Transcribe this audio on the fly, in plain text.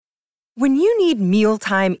When you need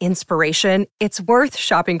mealtime inspiration, it's worth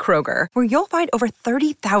shopping Kroger, where you'll find over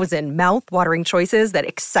 30,000 mouth-watering choices that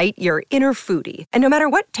excite your inner foodie. And no matter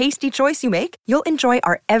what tasty choice you make, you'll enjoy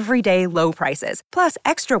our everyday low prices, plus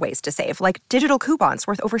extra ways to save, like digital coupons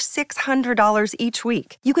worth over $600 each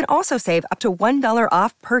week. You can also save up to $1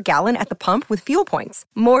 off per gallon at the pump with fuel points.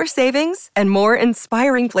 More savings and more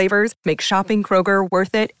inspiring flavors make shopping Kroger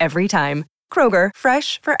worth it every time. Kroger,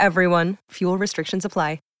 fresh for everyone. Fuel restrictions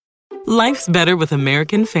apply. Life's better with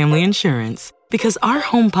American Family Insurance because our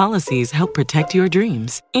home policies help protect your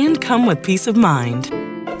dreams and come with peace of mind.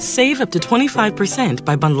 Save up to 25%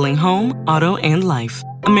 by bundling home, auto, and life.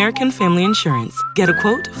 American Family Insurance. Get a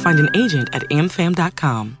quote, find an agent at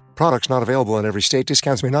amfam.com. Products not available in every state.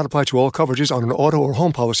 Discounts may not apply to all coverages on an auto or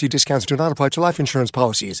home policy. Discounts do not apply to life insurance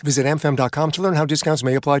policies. Visit amfam.com to learn how discounts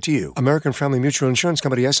may apply to you. American Family Mutual Insurance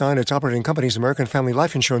Company, SI, and its operating companies, American Family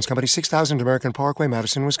Life Insurance Company, 6000 American Parkway,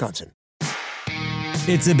 Madison, Wisconsin.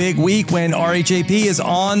 It's a big week when RHAP is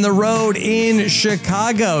on the road in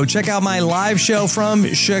Chicago. Check out my live show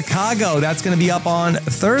from Chicago. That's going to be up on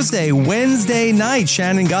Thursday. Wednesday night,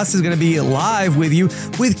 Shannon Gus is going to be live with you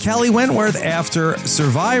with Kelly Wentworth after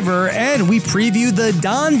Survivor. And we preview the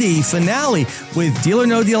Dondi finale with Deal or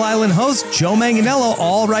No Deal Island host Joe Manganiello,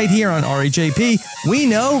 all right here on RHAP. We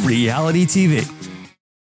know reality TV.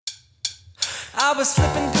 I was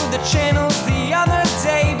flipping through the channels the other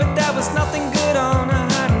day, but there was nothing good on.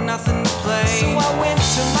 I had nothing to play. So I went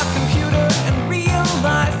to my computer and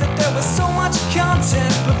realized that there was so much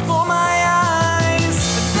content before my eyes.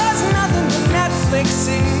 But there's nothing but Netflix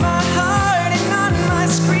in my heart and on my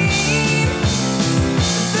screen.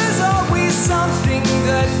 There's always something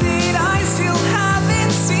that I still haven't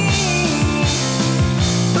seen.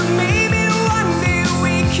 But maybe one day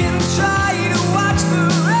we can try to watch the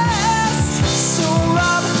rest. So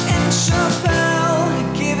Rob and Chappelle,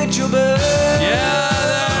 give it your best. Yeah,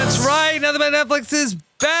 that's right. Nothing But Netflix is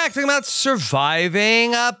back talking about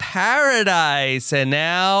Surviving Paradise. And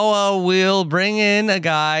now we'll bring in a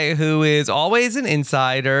guy who is always an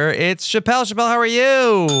insider. It's Chappelle. Chappelle, how are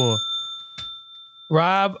you?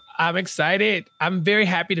 Rob, I'm excited. I'm very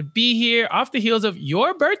happy to be here off the heels of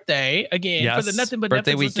your birthday again for the Nothing But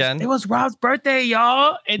birthday Netflix weekend. It was Rob's birthday,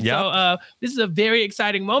 y'all. And so this is a very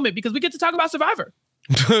exciting moment because we get to talk about Survivor.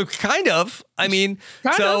 Kind of. I mean,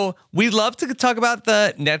 we love to talk about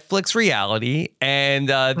the Netflix reality. And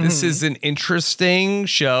this is an interesting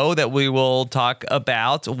show that we will talk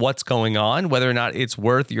about what's going on, whether or not it's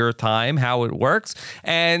worth your time, how it works.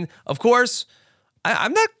 And of course,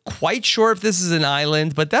 I'm not quite sure if this is an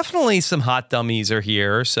island, but definitely some hot dummies are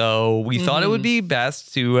here. So we thought it would be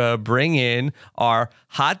best to bring in our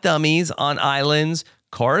hot dummies on islands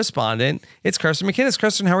correspondent. It's Kirsten McInnes.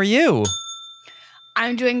 Kirsten, how are you?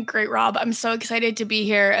 I'm doing great, Rob. I'm so excited to be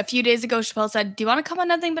here. A few days ago, Chappelle said, do you want to come on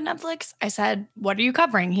Nothing But Netflix? I said, what are you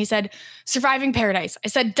covering? He said, Surviving Paradise. I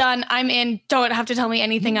said, done. I'm in. Don't have to tell me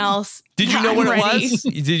anything else. Did you know what it was?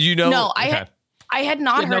 Did you know? No, I had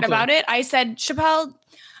not heard about it. I said, Chappelle,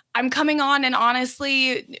 I'm coming on, and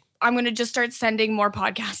honestly, I'm going to just start sending more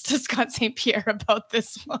podcasts to Scott St. Pierre about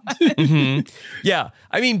this one. Yeah.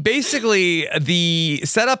 I mean, basically, the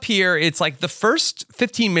setup here, it's like the first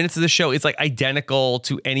 15 minutes of the show is like identical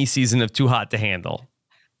to any season of Too Hot to Handle.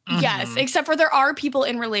 Yes, except for there are people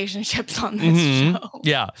in relationships on this show.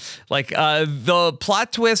 Yeah. Like the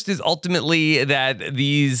plot twist is ultimately that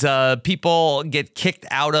these people get kicked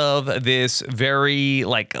out of this very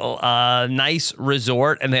nice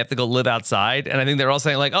resort and they have to go live outside. And I think they're all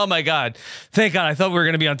saying like, oh my God, thank God. I thought we were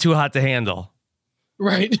going to be on Too Hot to Handle.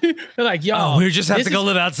 Right. They're like, yo, we just have to go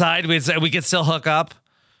live outside. We can still hook up.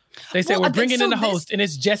 They say we're bringing in the host, and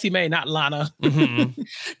it's Jessie May, not Lana.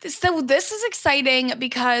 So this is exciting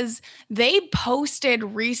because they posted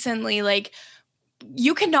recently, like,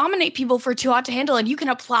 you can nominate people for Too Hot to Handle, and you can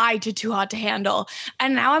apply to Too Hot to Handle.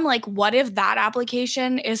 And now I'm like, what if that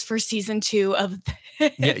application is for season 2 of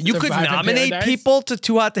this? Yeah, you could nominate people to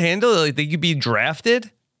Too Hot to Handle. Like, they could be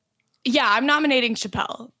drafted. Yeah, I'm nominating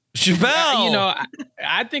Chappelle. Chappelle,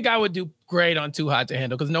 I think I would do great on Too Hot to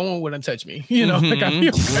Handle because no one wouldn't touch me. Like I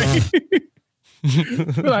feel great.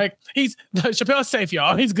 Like Chappelle's safe,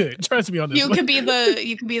 y'all. He's good. Trust me on this. You could be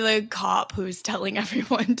the cop who's telling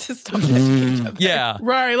everyone to stop touching each other. Yeah,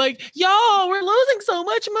 right. Like, y'all, we're losing so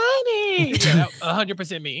much money.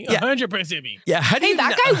 100% me. 100% me. Yeah. Hey,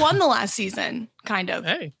 that guy won the last season, kind of.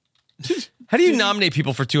 Hey, how do you nominate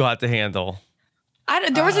people for Too Hot to Handle?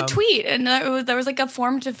 There was a tweet, and there was like a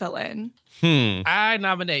form to fill in. I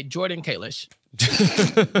nominate Jordan Kalish.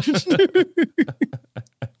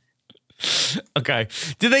 Okay.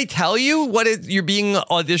 Did they tell you what you're being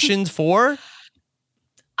auditioned for?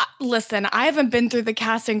 Listen, I haven't been through the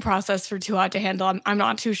casting process for Too Hot to Handle. I'm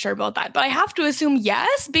not too sure about that, but I have to assume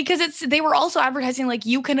yes, because they were also advertising like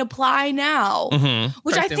you can apply now,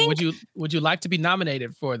 which Kristen, I think. Would you like to be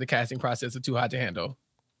nominated for the casting process of Too Hot to Handle?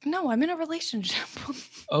 No, I'm in a relationship.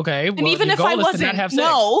 Okay, And even if I wasn't,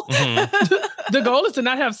 no. The goal is to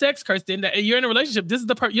not have sex, Kirsten. You're in a relationship. This is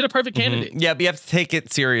you're the perfect candidate. Yeah, but you have to take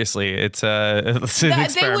it seriously. It's an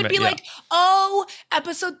experiment. They would be like, oh,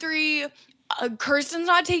 episode 3, Kirsten's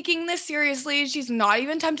not taking this seriously. She's not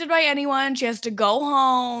even tempted by anyone. She has to go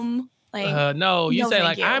home. Like, no, you say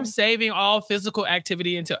like, you. I'm saving all physical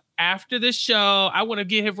activity until after the show. I want to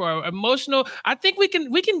get here for emotional. I think we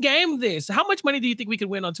can game this. How much money do you think we could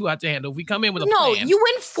win on Too Hot to Handle if we come in with a plan? No, you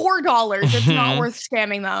win $4. It's not worth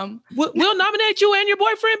scamming them. We'll nominate you and your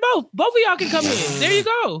boyfriend both. Both of y'all can come in. There you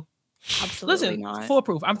go. Absolutely not.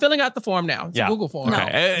 Foolproof. I'm filling out the form now. It's a Google form.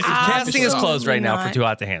 Okay. Casting is closed right now for Too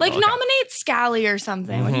Hot to Handle. Like, nominate Scally or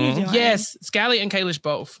something. What are you doing? Yes, Scally and Kalish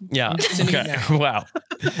both. Yeah. Okay. Wow.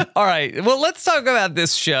 All right. Well, let's talk about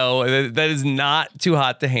this show that is not Too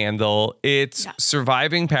Hot to Handle. It's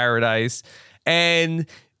Surviving Paradise, and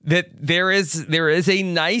that there is a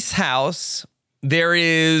nice house.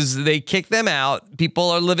 They kick them out. People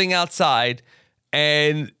are living outside.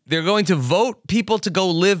 And they're going to vote people to go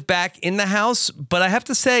live back in the house. But I have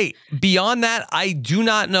to say, beyond that, I do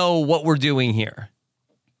not know what we're doing here.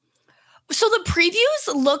 So the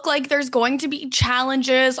previews look like there's going to be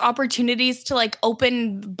challenges, opportunities to like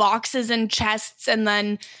open boxes and chests, and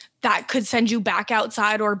then that could send you back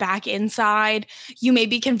outside or back inside. You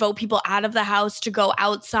maybe can vote people out of the house to go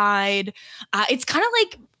outside. It's kind of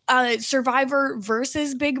like Survivor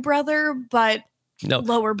versus Big Brother, but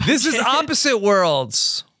lower budget. This is Opposite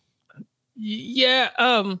Worlds. Yeah.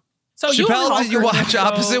 So Chappelle, did you watch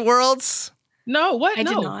Opposite Worlds? No. What? I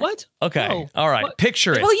did no. not. What? Okay. No. All right. What?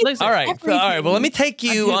 Picture it. Well, Listen, all right. Well, let me take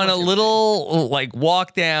you on a little like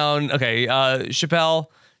walk down. Okay. Chappelle,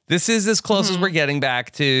 this is as close as we're getting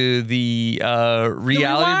back to the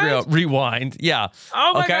reality rewind. Yeah.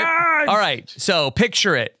 Oh my God. All right. So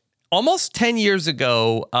picture it. Almost 10 years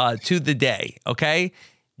ago to the day. Okay.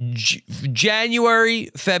 January,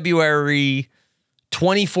 February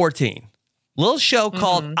 2014. Little show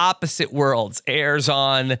called Opposite Worlds airs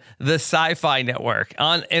on the Sci-Fi Network.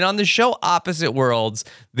 On the show Opposite Worlds,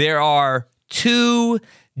 there are 2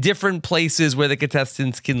 different places where the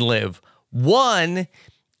contestants can live. One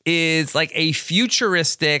is like a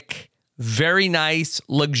futuristic, very nice,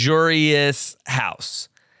 luxurious house.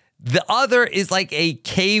 The other is like a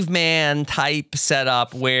caveman type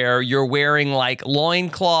setup where you're wearing like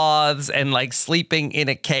loincloths and like sleeping in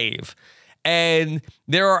a cave. And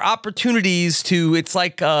there are opportunities it's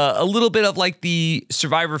like a little bit of like the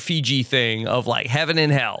Survivor Fiji thing of like heaven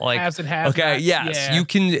and hell. Like, haves and has okay, nots, yes, yeah. you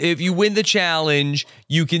can, if you win the challenge,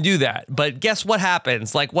 you can do that. But guess what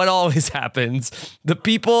happens? Like what always happens, the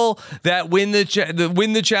people that win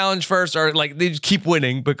the challenge first are like, they just keep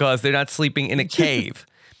winning because they're not sleeping in a cave.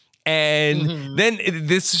 And then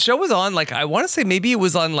this show was on, like, I want to say maybe it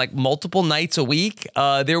was on like multiple nights a week.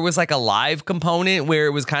 There was like a live component where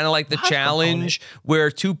it was kind of like the challenge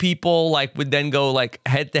where 2 people like would then go like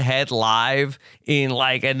head to head live in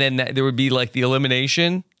like, and then there would be like the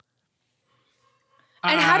elimination.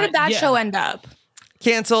 And how did that show end up?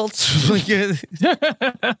 Canceled. Like, did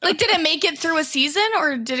it make it through a season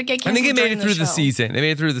or did it get canceled? I think it made it through the show? season. It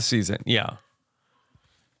made it through the season. Yeah.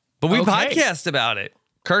 But we podcast about it.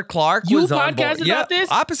 Kurt Clark was on board. You podcasted about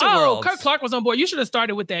this? Opposite Worlds. Kurt Clark was on board. You should have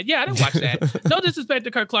started with that. Yeah, I didn't watch that. No disrespect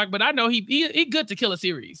to Kurt Clark, but I know he good to kill a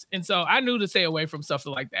series. And so I knew to stay away from stuff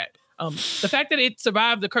like that. The fact that it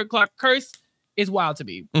survived the Kurt Clark curse is wild to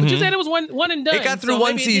me. But you said it was one and done. It got through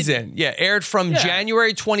one season. Yeah, aired from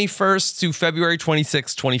January 21st to February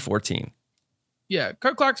 26th, 2014. Yeah,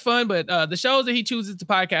 Kurt Clark's fun, but the shows that he chooses to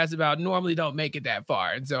podcast about normally don't make it that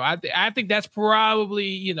far. And so I think that's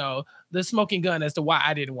probably, the smoking gun as to why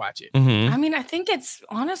I didn't watch it. I mean, I think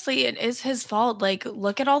it is his fault. Like,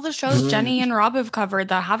 look at all the shows Jenny and Rob have covered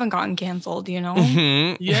that haven't gotten canceled,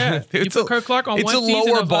 Yeah. You put Kurt Clark on one season It's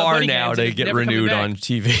a lower bar Buddy now Games, to get renewed on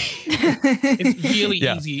TV. It's really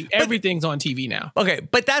easy. Everything's on TV now. Okay,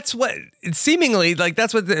 but that's what seemingly like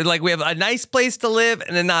we have a nice place to live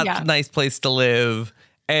and a not nice place to live.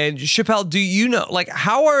 And Chappelle, do you know like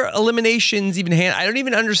how are eliminations even handled? I don't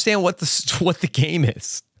even understand what the game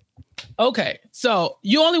is. Okay, so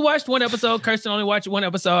you only watched one episode. Kirsten only watched one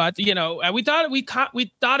episode. We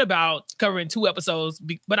thought about covering 2 episodes,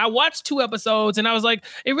 but I watched 2 episodes and I was like,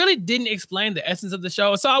 it really didn't explain the essence of the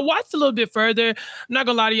show. So I watched a little bit further. I'm not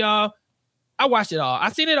gonna lie to y'all. I watched it all. I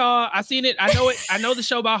seen it all. I seen it. I know it. I know the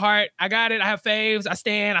show by heart. I got it. I have faves. I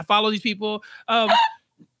stand. I follow these people.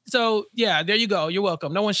 So yeah, there you go. You're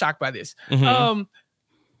welcome. No one's shocked by this. Mhm.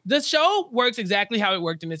 The show works exactly how it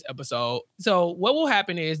worked in this episode. So what will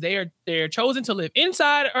happen is they're chosen to live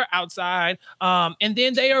inside or outside, and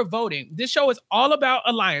then they are voting. This show is all about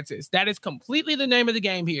alliances. That is completely the name of the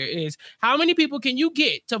game here, is how many people can you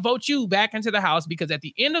get to vote you back into the house? Because at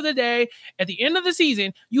the end of the day, at the end of the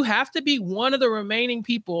season, you have to be one of the remaining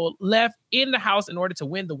people left in the house in order to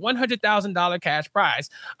win the $100,000 cash prize.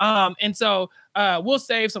 And so we'll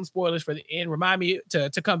save some spoilers for the end. Remind me to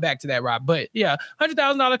come back to that, Rob. But yeah,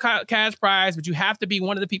 $100,000 cash prize, but you have to be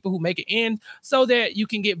one of the people who make it in so that you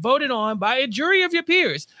can get voted on by a jury of your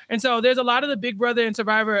peers. And so there's a lot of the Big Brother and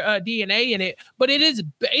Survivor DNA in it, but it is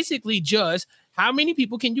basically just how many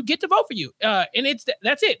people can you get to vote for you? And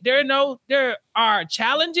that's it. There are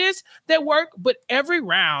challenges that work, but every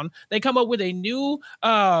round they come up with a new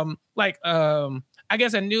I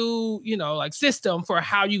guess a new, system for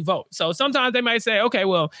how you vote. So sometimes they might say, okay,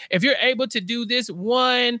 well, if you're able to do this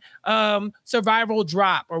one survival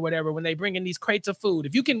drop or whatever, when they bring in these crates of food,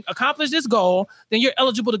 if you can accomplish this goal, then you're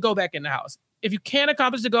eligible to go back in the house. If you can't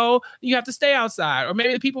accomplish the goal, you have to stay outside. Or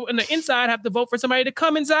maybe the people in the inside have to vote for somebody to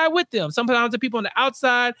come inside with them. Sometimes the people on the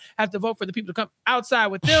outside have to vote for the people to come outside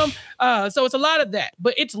with them. So it's a lot of that,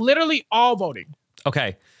 but it's literally all voting.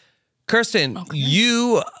 Okay. Kirsten,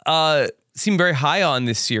 you seem very high on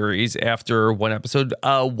this series after one episode.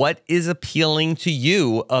 What is appealing to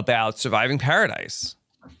you about Surviving Paradise?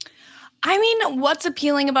 I mean, what's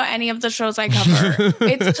appealing about any of the shows I cover?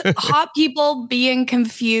 It's hot people being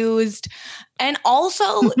confused. And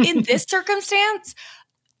also in this circumstance,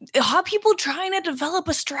 hot people trying to develop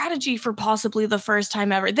a strategy for possibly the first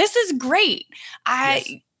time ever. This is great.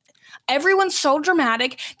 Everyone's so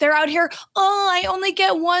dramatic. They're out here, I only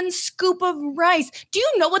get one scoop of rice. Do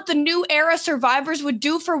you know what the new era survivors would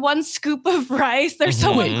do for one scoop of rice? They're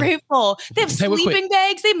so ungrateful. They have sleeping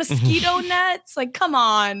bags. They have mosquito nets. Like, come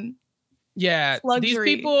on. Yeah, these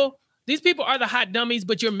people are the hot dummies,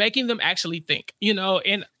 but you're making them actually think, and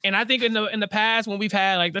I think in the past when we've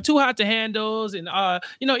had like the Too Hot to Handles and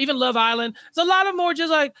even Love Island, it's a lot of more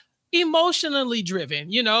just like emotionally driven,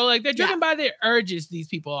 like they're driven by their urges. These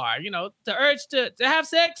people are, the urge to have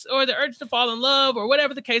sex or the urge to fall in love or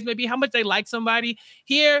whatever the case may be, how much they like somebody.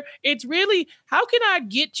 Here, it's really, how can I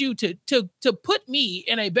get you to put me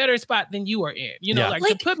in a better spot than you are in, like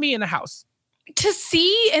to put me in the house. To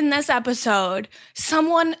see in this episode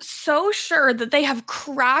someone so sure that they have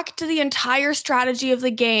cracked the entire strategy of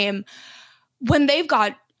the game when they've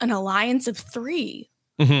got an alliance of 3.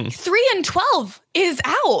 3 and 12 is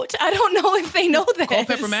out. I don't know if they know this.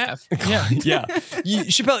 Culpepper math. Yeah.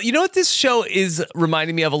 Chappelle, you know what this show is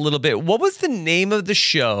reminding me of a little bit? What was the name of the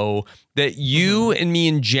show that you and me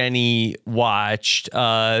and Jenny watched?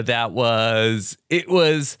 It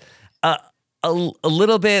was a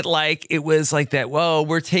little bit like, it was like that, whoa,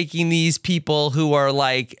 we're taking these people who are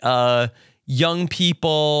like young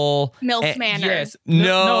people. MILF Manor. Yes.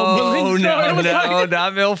 No,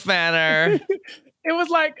 not MILF Manor. It was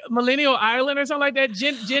like Millennial Island or something like that.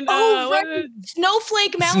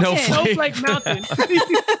 Snowflake Mountain. Snowflake Mountain.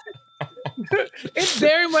 It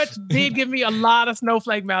very much did give me a lot of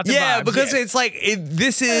Snowflake Mountain vibes. Because it's like,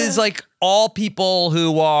 this is like all people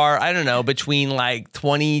who are, I don't know, between like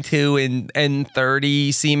 22 and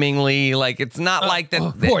 30 seemingly. Like, it's not like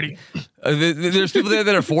that. 40. There's people there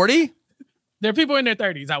that are 40? There are people in their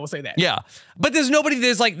 30s, I will say that. Yeah. But there's nobody,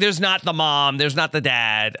 there's not the mom, there's not the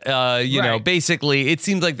dad. Basically, it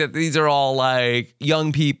seems like that these are all like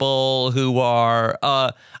young people who are,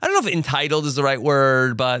 I don't know if entitled is the right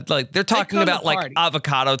word, but like they're talking about like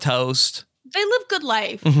avocado toast. They live good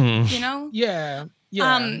life, Yeah.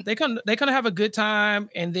 Yeah. They kind of have a good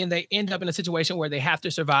time, and then they end up in a situation where they have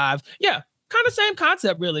to survive. Yeah. Kind of same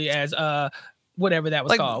concept really as whatever that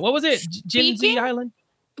was called. What was it? Gen Z Island?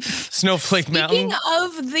 Snowflake Mountain. Speaking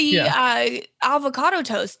of the avocado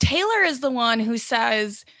toast, Taylor is the one who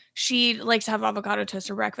says she likes to have avocado toast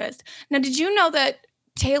for breakfast. Now, did you know that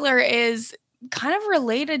Taylor is kind of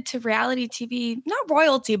related to reality TV, not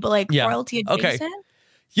royalty, but like royalty adjacent? Okay.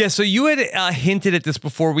 Yeah, so you had hinted at this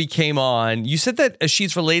before we came on. You said that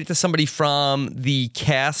she's related to somebody from the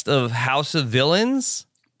cast of House of Villains?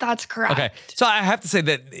 That's correct. Okay, so I have to say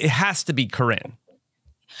that it has to be Corinne.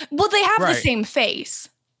 Well, they have the same face.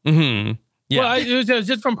 Mm-hmm. Yeah. Well, it was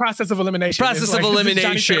just from process of elimination. Process of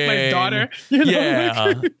elimination. Johnny daughter.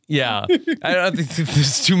 Yeah. I don't think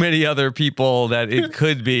there's too many other people that it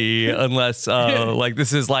could be, unless like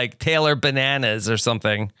this is like Taylor Bananas or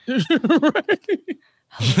something. Right.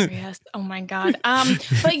 Hilarious. Oh my God.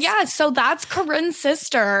 But yeah, so that's Corinne's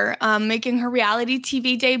sister making her reality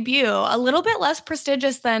TV debut. A little bit less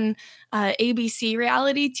prestigious than ABC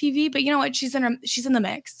reality TV, but you know what? She's in the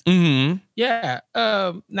mix. Mm-hmm. Yeah.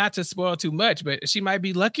 Not to spoil too much, but she might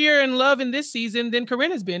be luckier in love in this season than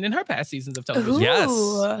Corinne has been in her past seasons of television. Ooh.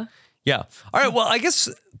 Yes. Yeah. All right. Well, I guess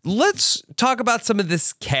let's talk about some of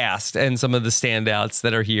this cast and some of the standouts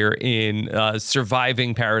that are here in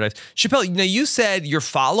Surviving Paradise. Chappelle, you said you're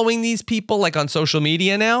following these people like on social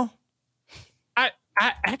media now?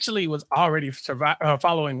 I actually was already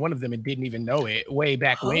following one of them and didn't even know it way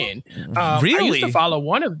back when. Really? I used to follow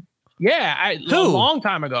one of a long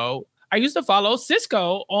time ago. I used to follow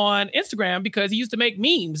Cisco on Instagram because he used to make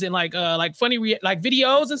memes and like funny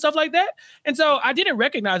videos and stuff like that. And so I didn't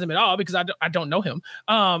recognize him at all because I don't know him.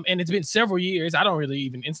 And it's been several years. I don't really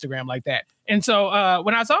even Instagram like that. And so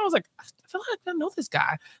when I saw him, I was like, I feel like I know this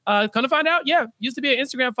guy. Come to find out, used to be an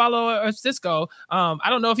Instagram follower of Cisco. I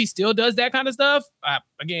don't know if he still does that kind of stuff.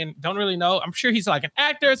 Again, don't really know. I'm sure he's like an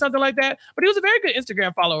actor or something like that. But he was a very good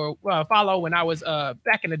Instagram follow when I was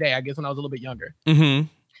back in the day, I guess, when I was a little bit younger. Mm-hmm.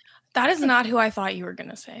 That is not who I thought you were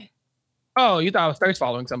going to say. Oh, you thought I was thirst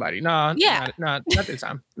following somebody. No, yeah. not this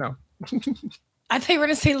time. No. I thought you were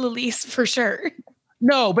going to say Lalise for sure.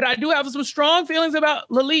 No, but I do have some strong feelings about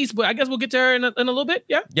Lalise, but I guess we'll get to her in a little bit.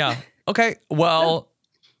 Yeah. Yeah. Okay. Well,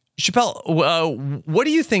 Chappelle, what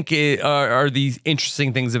do you think are these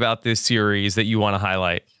interesting things about this series that you want to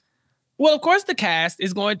highlight? Well, of course, the cast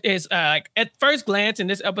is like at first glance in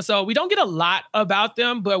this episode, we don't get a lot about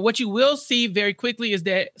them, but what you will see very quickly is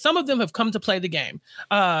that some of them have come to play the game.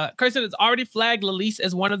 Kirsten has already flagged Lalise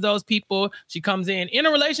as one of those people. She comes in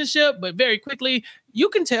a relationship, but very quickly you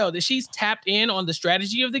can tell that she's tapped in on the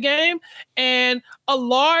strategy of the game. And a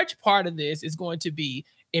large part of this is going to be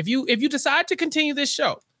if you decide to continue this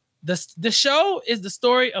show, the show is the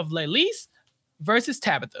story of Lalise versus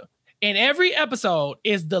Tabitha. In every episode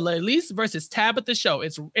is the Lalise versus Tabitha show.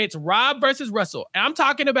 It's Rob versus Russell. And I'm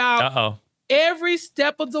talking about every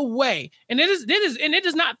step of the way. And it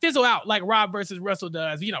does not fizzle out like Rob versus Russell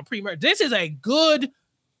does, pre-merge. This is a good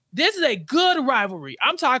rivalry.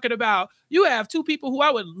 I'm talking about you have two people who I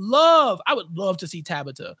would love to see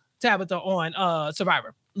Tabitha on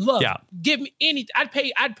Survivor. Love. Yeah. Give me I'd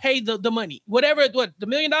pay the money. Whatever, the $1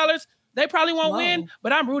 million. They probably won't win,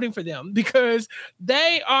 but I'm rooting for them because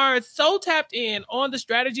they are so tapped in on the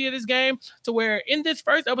strategy of this game to where in this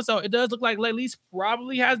first episode, it does look like Lalise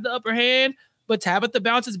probably has the upper hand, but Tabitha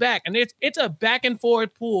bounces back. And it's a back and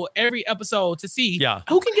forth pool every episode to see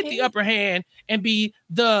who can get the upper hand and be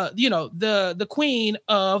the queen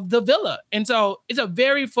of the villa. And so it's a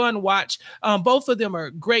very fun watch. Both of them are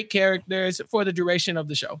great characters for the duration of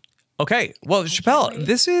the show. Okay, well, Chappelle,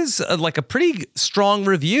 this is like a pretty strong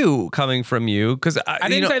review coming from you because I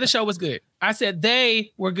didn't say the show was good. I said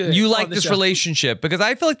they were good. You like this relationship because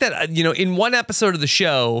I feel like that, in one episode of the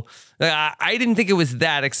show, I didn't think it was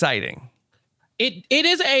that exciting. It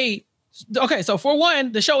is okay. So for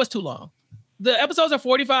one, the show is too long. The episodes are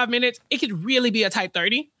 45 minutes. It could really be a tight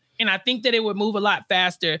 30. And I think that it would move a lot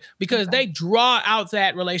faster because they draw out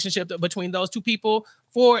that relationship between those two people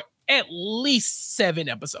for at least 7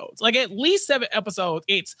 episodes. Like at least 7 episodes,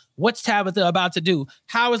 it's what's Tabitha about to do?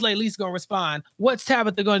 How is Lalise going to respond? What's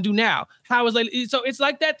Tabitha going to do now? How is Lalise? So it's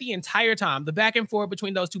like that the entire time, the back and forth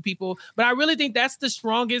between those two people. But I really think that's the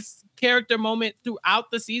strongest character moment throughout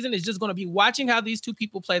the season is just going to be watching how these two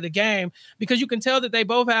people play the game because you can tell that they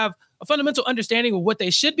both have a fundamental understanding of what they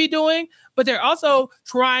should be doing, but they're also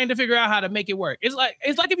trying to figure out how to make it work. It's like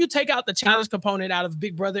if you take out the challenge component out of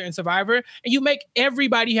Big Brother and Survivor, and you make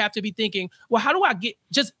everybody have to be thinking, well, how do I get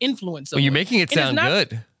just influence? Well, you're making it sound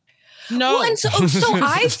good. No. Well, and so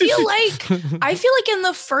I feel like in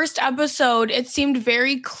the first episode, it seemed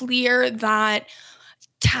very clear that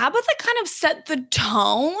Tabitha kind of set the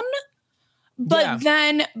tone. But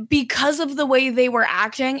then because of the way they were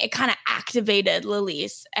acting, it kind of activated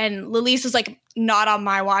Lalise. And Lalise is like, not on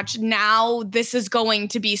my watch. Now this is going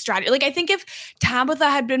to be strategy. Like, I think if Tabitha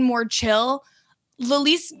had been more chill,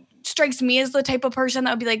 Lalise strikes me as the type of person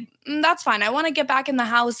that would be like, that's fine. I want to get back in the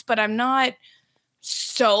house, but I'm not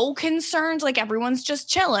so concerned. Like, everyone's just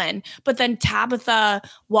chilling. But then Tabitha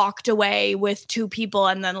walked away with 2 people.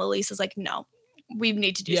 And then Lalise is like, no, we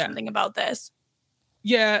need to do something about this.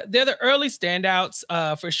 Yeah, they're the early standouts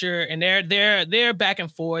for sure, and their back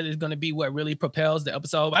and forth is going to be what really propels the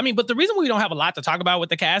episode. I mean, but the reason we don't have a lot to talk about with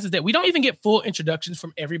the cast is that we don't even get full introductions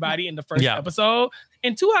from everybody in the first episode.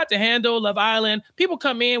 And Too Hot to Handle, Love Island, people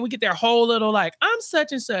come in, we get their whole little like, I'm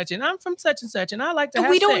such and such, and I'm from such and such, and I like to have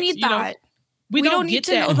we don't sex, need that. we don't need get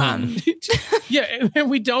to that. know them. Yeah, and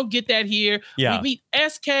we don't get that here. Yeah. We meet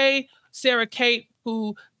SK, Sarah Kate,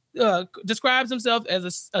 who describes himself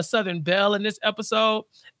as a Southern belle in this episode.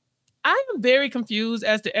 I am very confused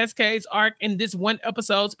as to SK's arc in this one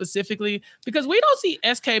episode specifically, because we don't see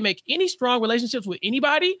SK make any strong relationships with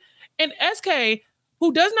anybody. And SK,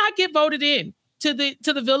 who does not get voted in to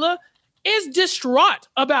the villa, is distraught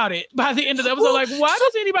about it by the end of the episode. Like, why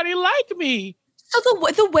does anybody like me? So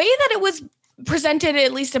the way that it was presented,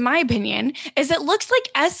 at least in my opinion, is it looks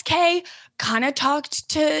like SK kind of talked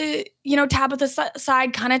to, Tabitha's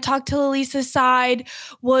side, kind of talked to Lisa's side,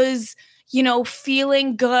 was,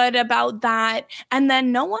 feeling good about that. And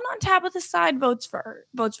then no one on Tabitha's side votes for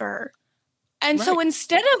her. And so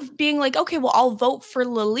instead of being like, okay, well, I'll vote for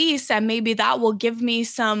Lalise and maybe that will give me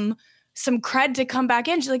some cred to come back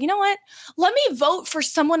in. She's like, you know what? Let me vote for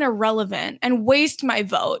someone irrelevant and waste my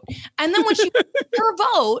vote. And then when she her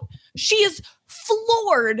vote, she is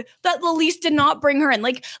floored that Lalise did not bring her in.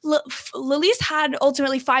 Like Lalise had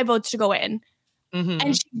ultimately 5 votes to go in.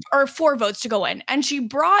 And or 4 votes to go in. And she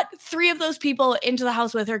brought 3 of those people into the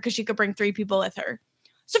house with her because she could bring 3 people with her.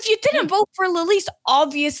 So if you didn't vote for Lalise,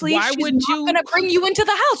 obviously she's not going to bring you into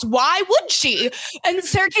the house. Why would she? And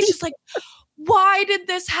Sarah Kate's just like, why did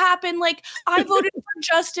this happen? Like, I voted for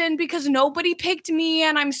Justin because nobody picked me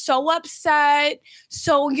and I'm so upset.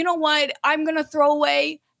 So you know what? I'm going to throw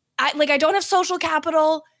away. I don't have social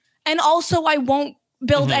capital. And also I won't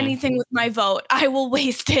build anything with my vote. I will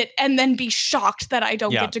waste it and then be shocked that I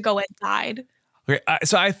don't get to go inside. Okay,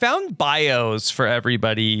 so I found bios for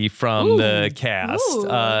everybody from the cast.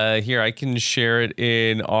 Here, I can share it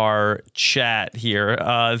in our chat here.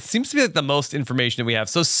 Seems to be like the most information that we have.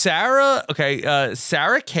 So Sarah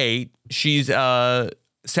Kate, she's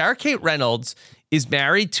Sarah Kate Reynolds is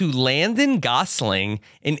married to Landon Gosling,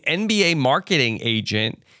 an NBA marketing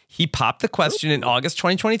agent. He popped the question in August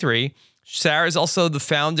 2023. Sarah is also the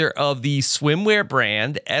founder of the swimwear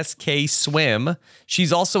brand SK Swim.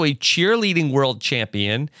 She's also a cheerleading world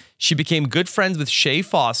champion. She became good friends with Shay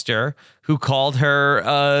Foster, who called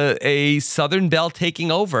her a Southern belle taking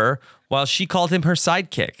over, while she called him her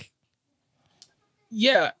sidekick.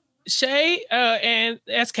 Yeah, Shay and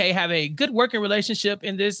SK have a good working relationship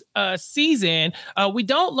in this season. We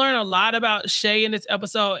don't learn a lot about Shay in this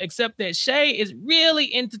episode, except that Shay is really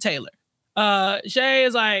into Taylor. Shay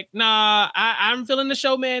is like, nah, I'm feeling the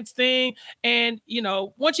showman's thing. And,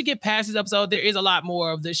 once you get past this episode, there is a lot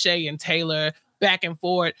more of the Shay and Taylor back and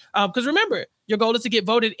forth. Because remember, your goal is to get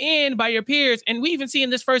voted in by your peers. And we even see in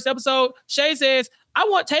this first episode, Shay says, I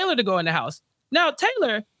want Taylor to go in the house. Now,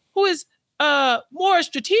 Taylor, who is more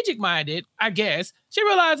strategic minded, I guess, she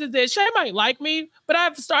realizes that Shay might like me, but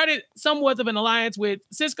I've started somewhat of an alliance with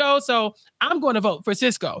Cisco, so I'm going to vote for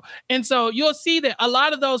Cisco. And so you'll see that a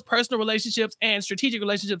lot of those personal relationships and strategic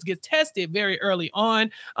relationships get tested very early on.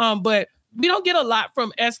 But we don't get a lot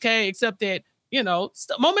from SK, except that,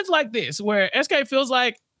 moments like this where SK feels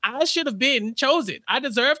like I should have been chosen. I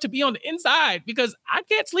deserve to be on the inside because I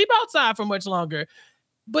can't sleep outside for much longer.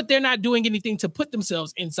 But they're not doing anything to put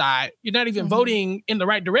themselves inside. You're not even voting in the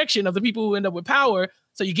right direction of the people who end up with power.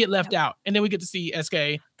 So you get left out. And then we get to see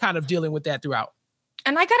SK kind of dealing with that throughout.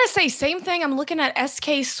 And I got to say, same thing. I'm looking at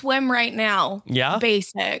SK Swim right now. Yeah.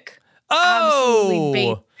 Basic. Oh,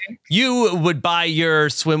 basic. You would buy your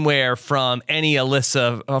swimwear from any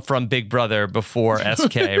Alyssa from Big Brother before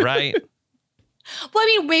SK, right? Well,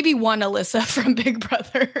 I mean, maybe one Alyssa from Big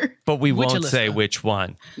Brother. But we won't Alyssa? say which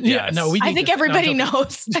one. Yeah, Yes. no, I think everybody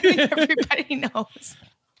knows.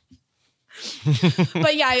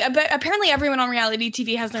 But yeah, but apparently everyone on reality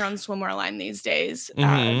TV has their own swimwear line these days.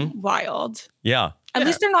 Wild. Yeah. At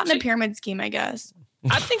least they're not in a pyramid scheme, I guess.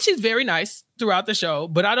 I think she's very nice throughout the show,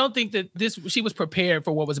 but I don't think that she was prepared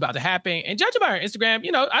for what was about to happen. And judging by her Instagram,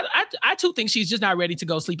 I too think she's just not ready to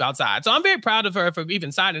go sleep outside. So I'm very proud of her for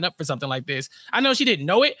even signing up for something like this. I know she didn't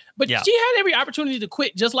know it, but she had every opportunity to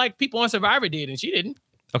quit just like people on Survivor did, and she didn't.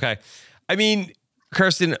 Okay. I mean,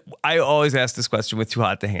 Kirsten, I always ask this question with Too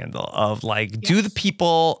Hot to Handle of like, do the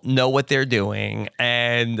people know what they're doing?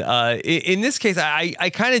 And in this case, I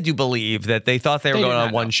kind of do believe that they thought they were going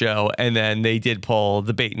on one show and then they did pull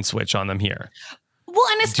the bait and switch on them here. Well,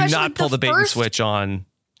 and especially do not pull the bait and switch on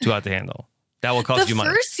Too Hot to Handle. That will cost you money.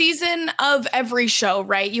 The first season of every show,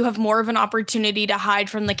 right? You have more of an opportunity to hide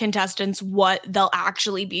from the contestants what they'll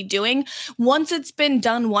actually be doing. Once it's been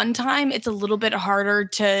done one time, it's a little bit harder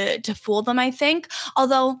to fool them, I think.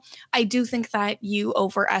 Although I do think that you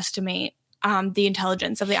overestimate the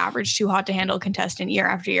intelligence of the average Too Hot to Handle contestant year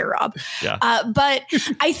after year, Rob. Yeah. But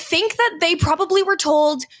I think that they probably were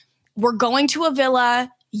told, we're going to a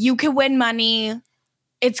villa, you can win money,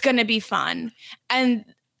 it's going to be fun. And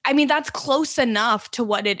I mean, that's close enough to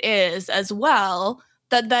what it is as well,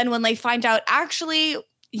 that then when they find out, actually,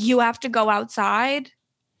 you have to go outside,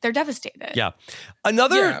 they're devastated. Yeah.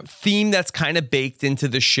 Another theme that's kind of baked into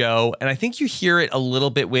the show, and I think you hear it a little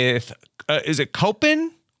bit with, is it Copen?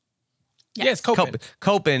 Yes, Copen.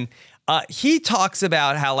 Copen. He talks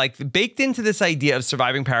about how, like, baked into this idea of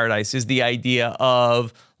surviving paradise is the idea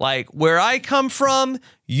of, like, where I come from,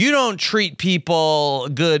 you don't treat people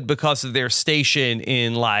good because of their station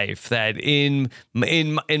in life. That in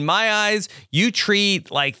my eyes, you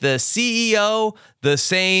treat, like, the CEO the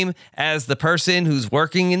same as the person who's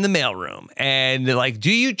working in the mailroom. And, like,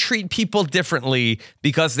 do you treat people differently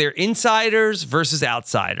because they're insiders versus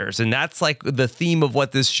outsiders? And that's, like, the theme of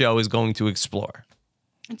what this show is going to explore.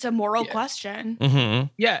 It's a moral question. Mm-hmm.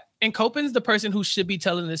 Yeah. And Copen's the person who should be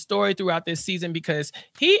telling this story throughout this season, because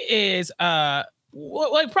he is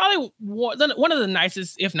like probably one of the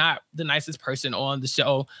nicest, if not the nicest person on the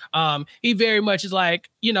show. He very much is like,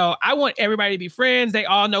 you know, I want everybody to be friends. They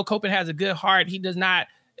all know Copen has a good heart. He does not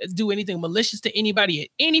do anything malicious to anybody at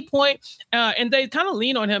any point. And they kind of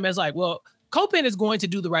lean on him as like, well, Copen is going to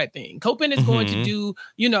do the right thing. Copen is going to do,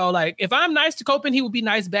 you know, like, if I'm nice to Copen, he will be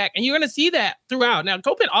nice back. And you're going to see that throughout. Now,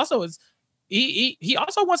 Copen also is, he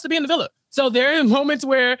also wants to be in the villa. So there are moments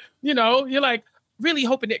where, you know, you're like really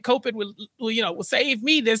hoping that Copen will save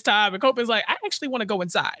me this time. And Copen's like, I actually want to go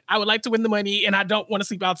inside. I would like to win the money and I don't want to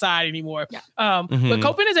sleep outside anymore. Yeah. But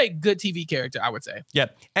Copen is a good TV character, I would say.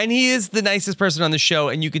 Yep. And he is the nicest person on the show.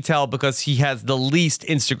 And you could tell because he has the least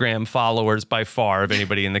Instagram followers by far of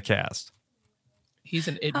anybody in the cast. He's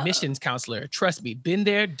an admissions counselor. Trust me, been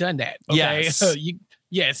there, done that. Okay?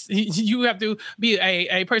 Yes. You have to be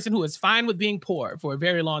a person who is fine with being poor for a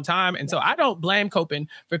very long time. And so I don't blame Copen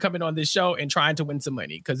for coming on this show and trying to win some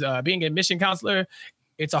money, because being an admission counselor,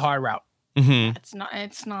 it's a hard route. Mm-hmm.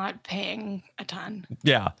 It's not paying a ton.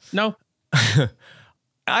 Yeah. No.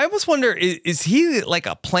 I almost wonder, is he like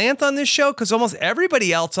a plant on this show? Because almost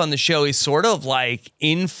everybody else on the show is sort of like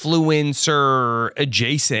influencer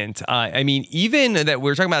adjacent. I mean, even that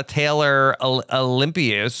we're talking about Taylor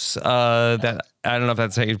Olympius, that I don't know if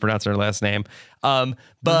that's how you pronounce her last name.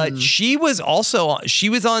 But she was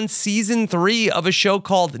on season 3 of a show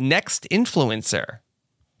called Next Influencer.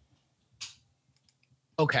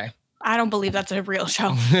 Okay. I don't believe that's a real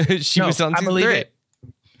show. She was on season 3.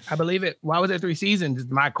 I believe it. Why was there 3 seasons is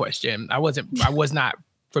my question. I was not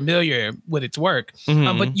familiar with its work.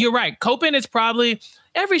 But you're right. Copen is probably,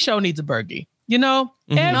 every show needs a Bergie. You know?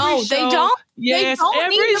 No, they don't. Yes, they don't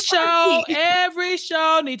every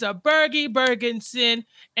show needs a Bergie Bergensen.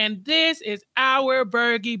 And this is our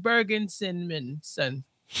Bergie Bergensen.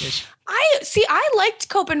 I liked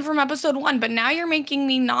Copen from episode 1, but now you're making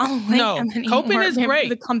me not like him anymore. Copen is great.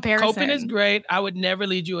 The comparison. Copen is great. I would never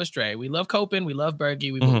lead you astray. We love Copen. We love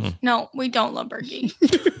Bergie. We move. No, we don't love Bergie.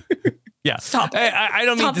 Yeah. Stop it. I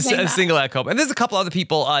don't mean to single out Copen. And there's a couple other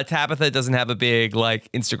people. Tabitha doesn't have a big like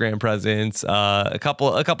Instagram presence. A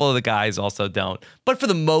couple of the guys also don't. But for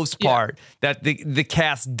the most part, that the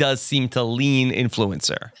cast does seem to lean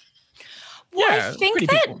influencer. Well, I think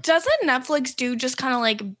that doesn't Netflix do just kind of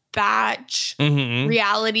like batch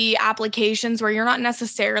reality applications where you're not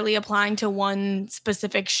necessarily applying to one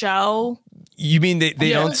specific show? You mean they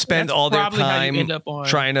don't spend all their time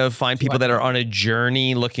trying to find people that are on a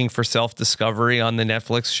journey looking for self-discovery on the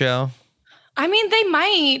Netflix show? I mean, they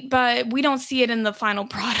might, but we don't see it in the final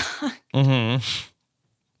product.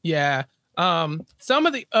 Yeah. Some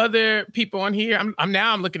of the other people on here,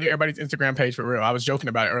 I'm looking at everybody's Instagram page for real. I was joking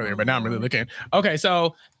about it earlier, but now I'm really looking. Okay,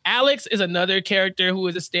 so Alex is another character who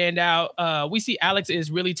is a standout. We see Alex is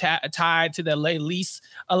really tied to the Laylis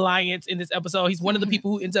alliance in this episode. He's one of the people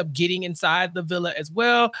who ends up getting inside the villa as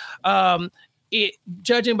well.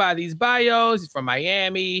 Judging by these bios, he's from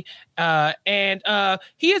Miami, and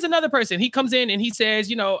he is another person. He comes in and he says,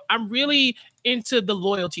 you know, I'm really into the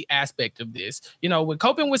loyalty aspect of this. You know, what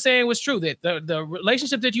Copen was saying was true, that the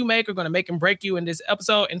relationships that you make are going to make and break you in this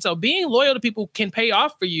episode. And so being loyal to people can pay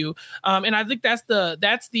off for you. And I think that's the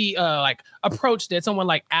like approach that someone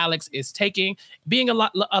like Alex is taking, being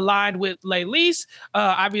aligned with Laylis.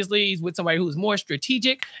 Obviously he's with somebody who's more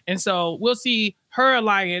strategic. And so we'll see her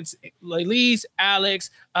alliance, Laylis,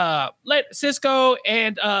 Alex, Cisco,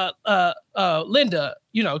 and Linda,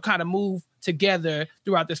 you know, kind of move together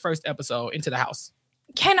throughout this first episode into the house.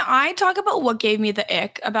 Can I talk about what gave me the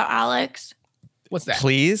ick about Alex? What's that?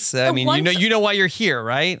 Please. I mean, you know why you're here,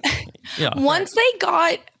 right? Yeah. Once they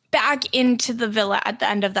got back into the villa at the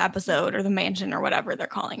end of the episode, or the mansion, or whatever they're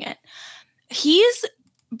calling it, he's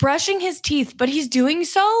brushing his teeth, but he's doing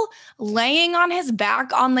so laying on his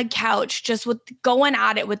back on the couch, just with going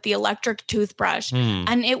at it with the electric toothbrush.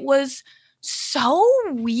 And it was so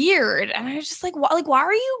weird. And I was just like, why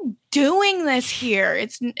are you doing this here?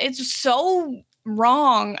 It's so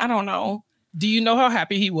wrong. I don't know. Do you know how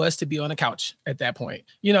happy he was to be on the couch at that point?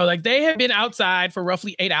 You know, like they had been outside for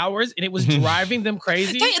roughly 8 hours and it was driving them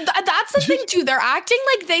crazy. That's the thing too. They're acting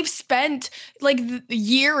like they've spent like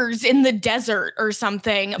years in the desert or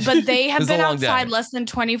something, but they have been outside less than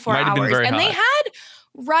 24 hours. And they had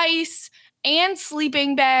rice and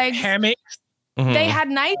sleeping bags. Hammocks. They had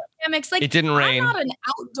nice hammocks. Like, it didn't rain. I'm not an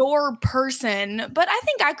outdoor person, but I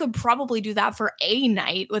think I could probably do that for a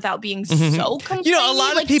night without being so complaining. You know, a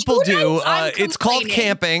lot of people do. It's called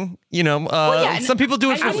camping. You know, some people do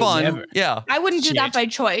it for fun. Yeah. I wouldn't do that by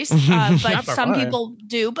choice, but some people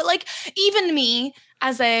do. But like, even me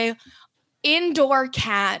as a indoor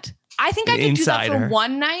cat, I think I could do that for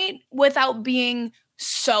one night without being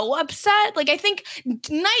so upset. Like, I think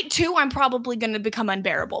night 2, I'm probably going to become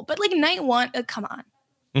unbearable. But like night 1, come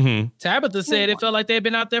on. Tabitha said it felt like they had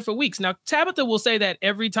been out there for weeks. Now, Tabitha will say that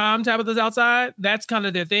every time Tabitha's outside, that's kind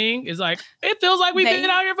of their thing. Is like, it feels like we've been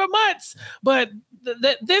out here for months. But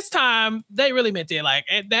this time, they really meant it. Like,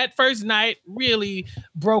 that first night really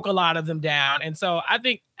broke a lot of them down. And so I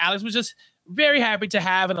think Alex was just very happy to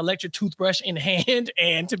have an electric toothbrush in hand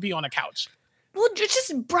and to be on a couch. Well,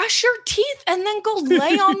 just brush your teeth and then go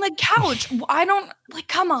lay on the couch. I don't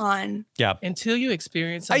come on. Yeah. Until you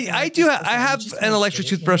experience something. I have an electric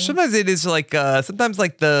toothbrush. Sometimes it is like sometimes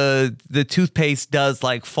like the toothpaste does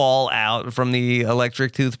like fall out from the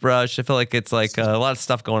electric toothbrush. I feel like it's like a lot of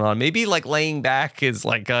stuff going on. Maybe like laying back is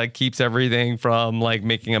like keeps everything from like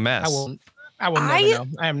making a mess. I will never know.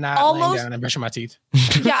 I am not laying down and brushing my teeth.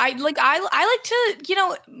 Yeah, I like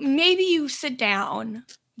to, maybe you sit down.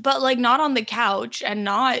 But like not on the couch and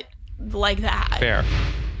not like that. Fair.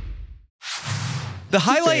 The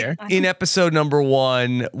highlight in episode number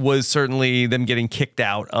 1 was certainly them getting kicked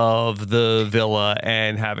out of the villa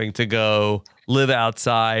and having to go live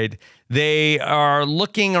outside. They are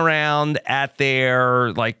looking around at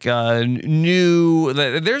their like new.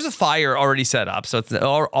 There's a fire already set up, so it's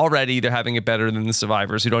already they're having it better than the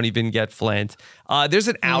survivors who don't even get flint. There's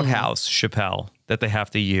an outhouse, Chappelle, that they have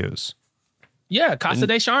to use. Yeah, Casa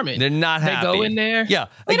de Charmin. They're not happy. They go in there. Yeah.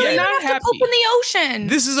 They don't even have to poop in the ocean.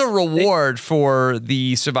 This is a reward for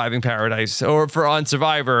the Surviving Paradise. Or on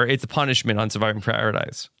Survivor, it's a punishment on Surviving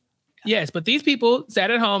Paradise. Yes, but these people sat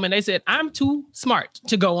at home and they said, I'm too smart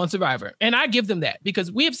to go on Survivor. And I give them that because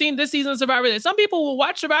we have seen this season of Survivor that some people will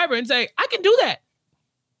watch Survivor and say, I can do that.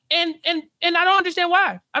 And I don't understand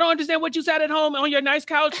why. I don't understand what you sat at home on your nice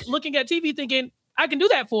couch looking at TV thinking, I can do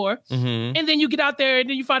that for. And then you get out there and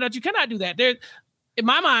then you find out you cannot do that. In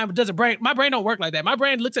my mind, my brain don't work like that. My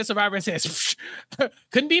brain looks at Survivor and says,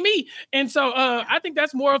 couldn't be me. And so I think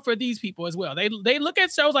that's more for these people as well. They look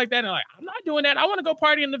at shows like that and like, I'm not doing that. I want to go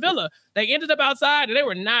party in the villa. They ended up outside and they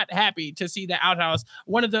were not happy to see the outhouse.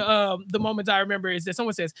 One of the moments I remember is that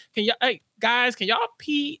someone says, hey guys, can y'all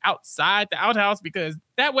pee outside the outhouse? Because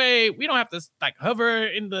that way we don't have to like hover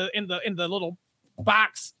in the little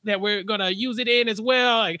box that we're gonna use it in as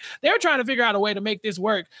well. Like they're trying to figure out a way to make this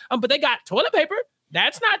work. But they got toilet paper.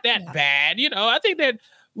 That's not that bad. You know, I think that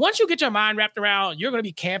once you get your mind wrapped around you're gonna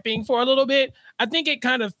be camping for a little bit, I think it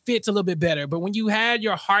kind of fits a little bit better. But when you had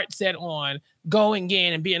your heart set on going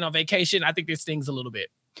in and being on vacation, I think this stings a little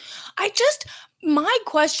bit. My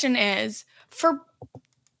question is for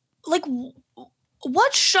like,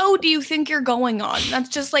 what show do you think you're going on? That's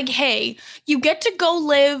just like, hey, you get to go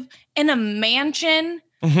live in a mansion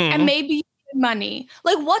and maybe money.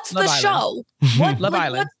 Like, what's the show? Love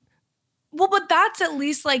Island. Well, but that's at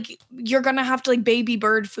least like you're gonna have to like baby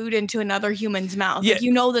bird food into another human's mouth. Yeah. Like,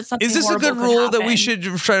 you know that something. Is this a good rule that we should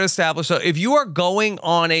try to establish? So, if you are going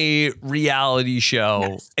on a reality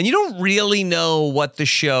show and you don't really know what the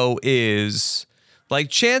show is, like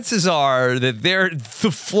chances are that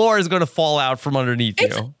the floor is going to fall out from underneath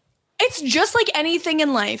you. It's just like anything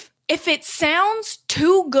in life. If it sounds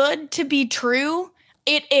too good to be true,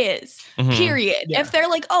 it is. Period. Yeah. If they're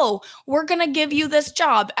like, oh, we're going to give you this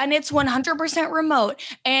job and it's 100% remote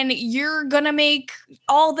and you're going to make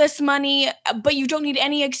all this money, but you don't need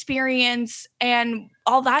any experience and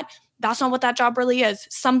all that, that's not what that job really is.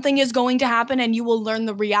 Something is going to happen and you will learn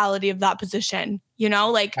the reality of that position. You know,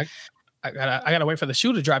 like I gotta wait for the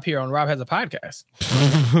shoe to drop here on Rob Has a Podcast.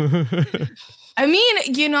 I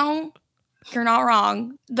mean, you know, you're not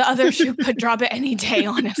wrong. The other shoe could drop it any day,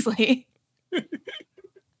 honestly.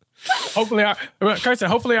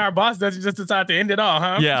 Hopefully our boss doesn't just decide to end it all,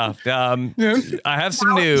 huh? Yeah. I have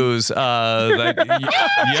some news. You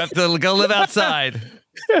have to go live outside.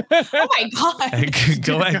 Oh my God.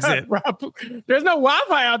 Go exit. Rob, there's no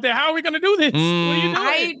Wi-Fi out there. How are we going to do this? What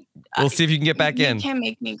are you doing? We'll see if you can get back in. You can't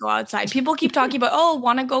make me go outside. People keep talking about,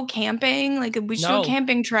 want to go camping? Like, we should do a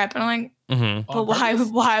camping trip. And I'm like, but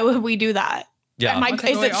why would we do that? Yeah.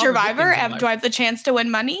 Is it Survivor? Do I have the chance to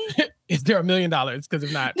win money? Is there $1 million? Because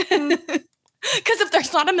if not. Because if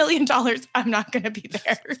there's not $1 million, I'm not going to be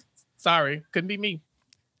there. Sorry. Couldn't be me.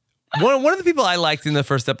 One of the people I liked in the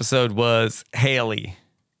first episode was Haley.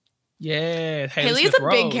 Yeah. Haley's a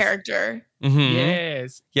big character. Mm-hmm.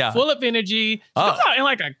 Yes. Yeah. Full of energy. She comes out in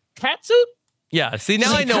like a cat suit. Yeah. See,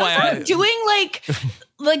 now I know why I'm doing like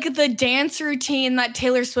the dance routine that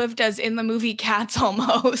Taylor Swift does in the movie Cats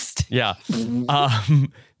almost. Yeah.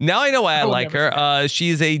 Now I know why I like her.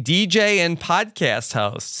 She's a DJ and podcast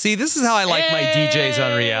host. See, this is how I like my DJs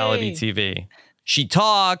on reality TV. She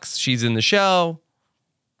talks. She's in the show.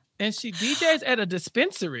 And she DJs at a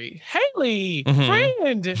dispensary. Haley,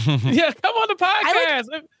 friend. Yeah, come on the podcast.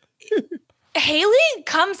 Haley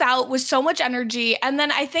comes out with so much energy, and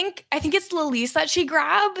then I think it's Lalise that she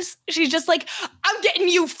grabs. She's just like, "I'm getting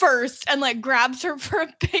you first," and like grabs her for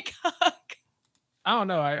a big hug. I don't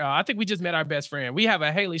know. I think we just met our best friend. We have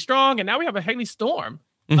a Haley Strong, and now we have a Haley Storm.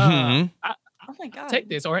 Oh my God! Take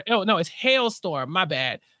this, it's Hailstorm. My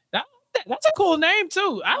bad. That's a cool name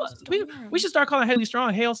too. We should start calling Haley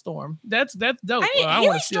Strong Hailstorm. That's dope. I mean,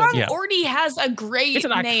 Haley Strong already has a great. It's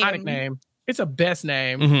an iconic name. It's a best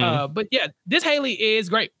name. But yeah, this Haley is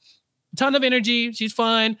great. Ton of energy. She's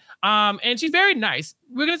fun. And she's very nice.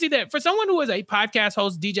 We're gonna see that for someone who is a podcast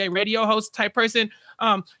host, DJ, radio host type person.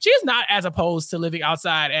 She is not as opposed to living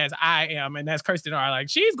outside as I am, and as Kirsten are. Like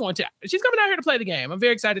she's coming out here to play the game. I'm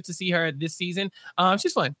very excited to see her this season.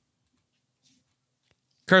 She's fun.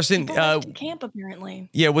 Kirsten, camp apparently.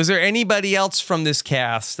 Yeah, was there anybody else from this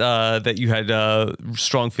cast that you had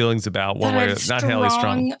strong feelings about? One way, not Haley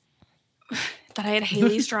Strong. That I had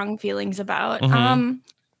Haley Strong feelings about. I mean,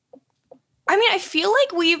 I feel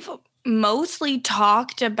like we've mostly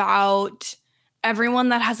talked about everyone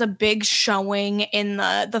that has a big showing in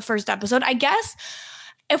the first episode. I guess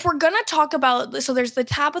if we're gonna talk about, so there's the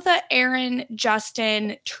Tabitha, Aaron,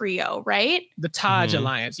 Justin trio, right? The Taj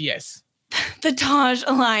Alliance, yes. The Taj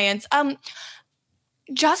Alliance.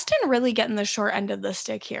 Justin really getting the short end of the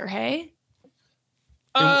stick here, hey?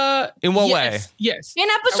 In what way? Yes. In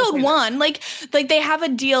episode 1, like they have a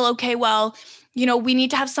deal. Okay, well, we need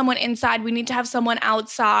to have someone inside. We need to have someone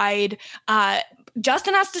outside.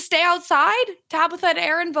 Justin has to stay outside. Tabitha and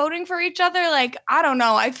Aaron voting for each other. Like, I don't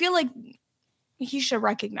know. I feel like he should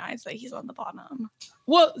recognize that he's on the bottom.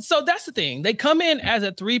 Well, so that's the thing. They come in as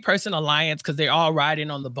a 3-person alliance because they're all riding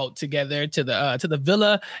on the boat together to the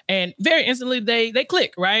villa, and very instantly they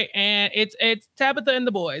click, right? And it's Tabitha and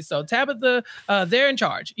the boys. So Tabitha, they're in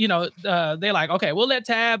charge. They're like, okay, we'll let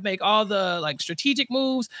Tab make all the like strategic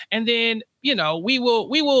moves, and then we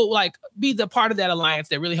will like be the part of that alliance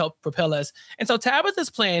that really help propel us. And so Tabitha's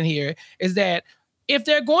plan here is that if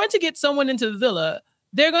they're going to get someone into the villa,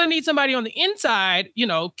 they're going to need somebody on the inside,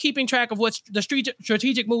 keeping track of what's the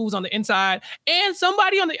strategic moves on the inside, and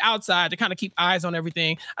somebody on the outside to kind of keep eyes on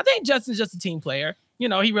everything. I think Justin's just a team player.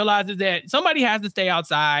 He realizes that somebody has to stay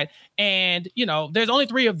outside, and, there's only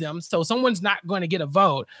 3 of them, so someone's not going to get a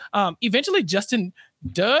vote. Eventually, Justin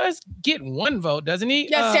does get 1 vote, doesn't he?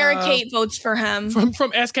 Yeah, Sarah Kate votes for him.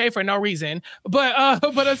 From SK for no reason. But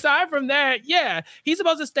aside from that, yeah, he's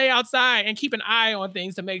supposed to stay outside and keep an eye on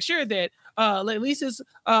things to make sure that Lisa's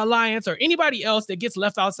alliance or anybody else that gets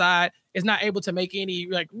left outside is not able to make any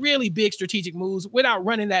like really big strategic moves without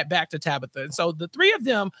running that back to Tabitha. And so the 3 of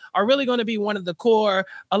them are really going to be one of the core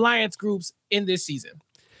alliance groups in this season.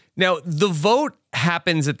 Now, the vote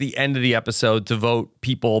happens at the end of the episode to vote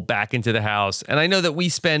people back into the house. And I know that we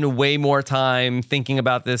spend way more time thinking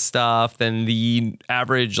about this stuff than the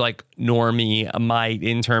average like normie might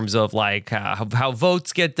in terms of like how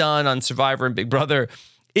votes get done on Survivor and Big Brother.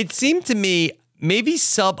 It seemed to me maybe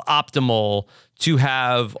suboptimal to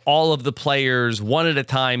have all of the players one at a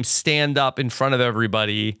time stand up in front of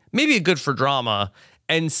everybody, maybe good for drama,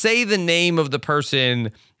 and say the name of the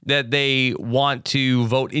person that they want to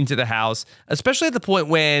vote into the house, especially at the point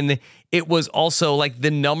when it was also like the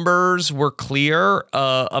numbers were clear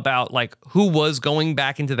about like who was going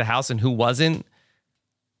back into the house and who wasn't.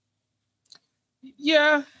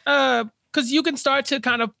 Yeah, because you can start to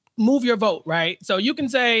kind of move your vote, right? So you can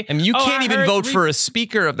say, and you can't even vote for a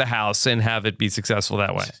speaker of the house and have it be successful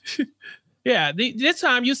that way. Yeah, this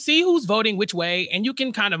time you see who's voting which way, and you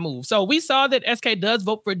can kind of move. So we saw that SK does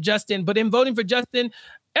vote for Justin, but in voting for Justin,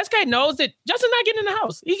 SK knows that Justin's not getting in the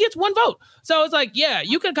house. He gets one vote. So it's like, yeah,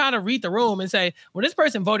 you can kind of read the room and say, well, this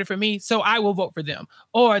person voted for me, so I will vote for them.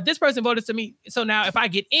 Or this person voted for me, so now if I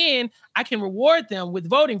get in, I can reward them with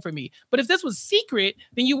voting for me. But if this was secret,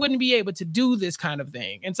 then you wouldn't be able to do this kind of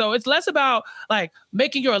thing. And so it's less about like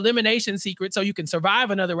making your elimination secret so you can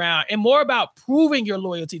survive another round and more about proving your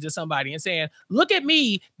loyalty to somebody and saying, look at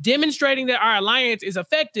me demonstrating that our alliance is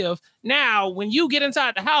effective. Now, when you get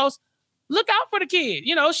inside the house, look out for the kid,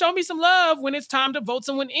 show me some love when it's time to vote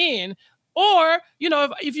someone in. Or,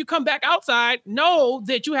 if you come back outside, know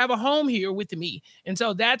that you have a home here with me. And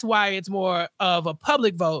so that's why it's more of a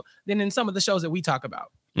public vote than in some of the shows that we talk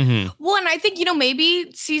about. Mm-hmm. Well, and I think, maybe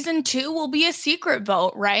season 2 will be a secret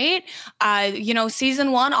vote, right?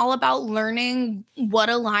 Season 1, all about learning what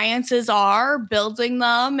alliances are, building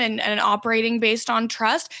them and operating based on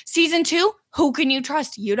trust. Season 2, who can you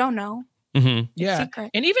trust? You don't know. Mm-hmm. Yeah.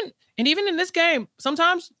 Secret. And even in this game,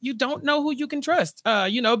 sometimes you don't know who you can trust,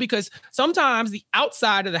 because sometimes the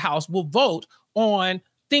outside of the house will vote on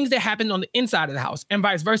things that happen on the inside of the house and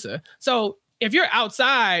vice versa. So if you're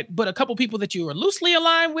outside, but a couple people that you are loosely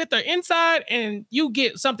aligned with are inside and you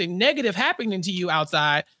get something negative happening to you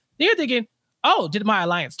outside, then you're thinking, oh, did my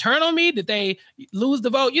alliance turn on me? Did they lose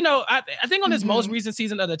the vote? I think on this most recent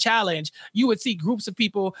season of the challenge, you would see groups of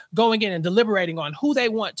people going in and deliberating on who they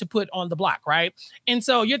want to put on the block, right? And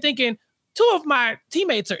so you're thinking, 2 of my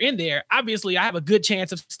teammates are in there. Obviously, I have a good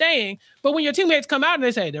chance of staying. But when your teammates come out and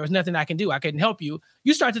they say, there was nothing I can do, I couldn't help you,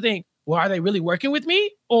 you start to think, well, are they really working with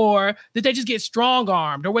me? Or did they just get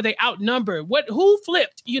strong-armed? Or were they outnumbered? Who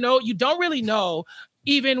flipped? You don't really know,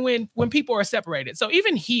 even when people are separated. So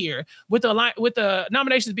even here, with the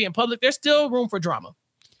nominations being public, there's still room for drama.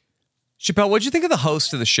 Chappelle, what'd you think of the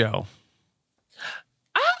host of the show?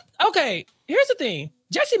 Okay, here's the thing.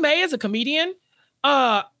 Jessie Mae is a comedian.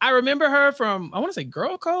 I remember her from, I want to say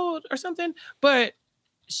Girl Code or something, but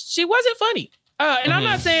she wasn't funny. And I'm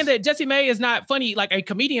not saying that Jessie Mae is not funny, like a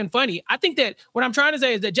comedian funny. I think that what I'm trying to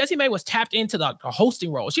say is that Jessie Mae was tapped into the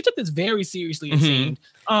hosting role. She took this very seriously, it seemed.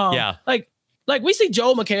 Like we see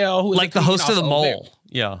Joel McHale, who is like the host of The Mole.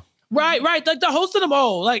 Yeah. Right. Like the host of The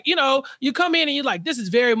Mole. Like, you come in and you're like, this is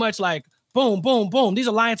very much like, boom, boom, boom. These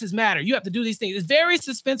alliances matter. You have to do these things. It's very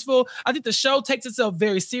suspenseful. I think the show takes itself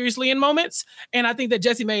very seriously in moments. And I think that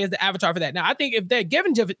Jessie Mae is the avatar for that. Now, I think if they're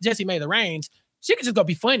giving Jessie Mae the reins, she could just go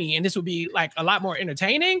be funny and this would be like a lot more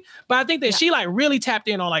entertaining. But I think that she like really tapped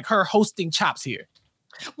in on like her hosting chops here.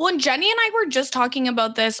 Well, and Jenny and I were just talking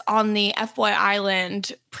about this on the FY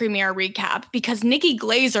Island premiere recap because Nikki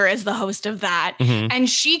Glazer is the host of that. And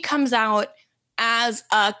she comes out as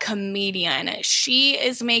a comedian. She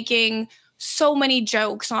is making so many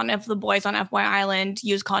jokes on if the boys on FY Island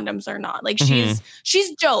use condoms or not. Like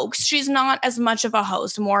she's jokes. She's not as much of a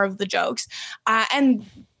host, more of the jokes. And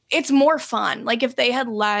it's more fun. Like if they had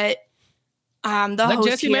let host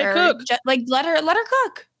Jessie here, Mae cook. let her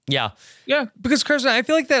cook. Yeah. Because Kirsten, I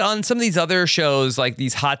feel like that on some of these other shows, like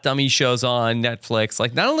these hot dummy shows on Netflix,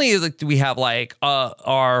 like not only do we have like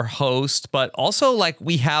our host, but also like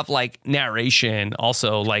we have like narration,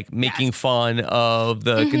 also like making fun of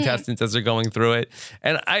the contestants as they're going through it.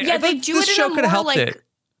 And I think this show could have helped it.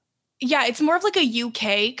 Yeah, it's more of like a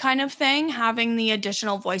UK kind of thing, having the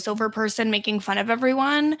additional voiceover person making fun of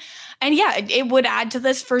everyone. And yeah, it would add to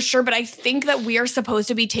this for sure. But I think that we are supposed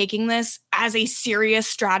to be taking this as a serious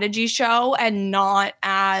strategy show and not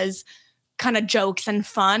as kind of jokes and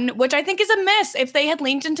fun, which I think is a miss. If they had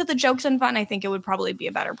leaned into the jokes and fun, I think it would probably be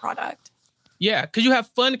a better product. Yeah, because you have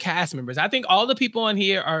fun cast members. I think all the people on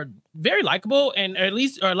here are very likable, and at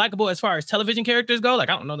least are likable as far as television characters go.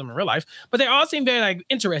 Like, I don't know them in real life, but they all seem very like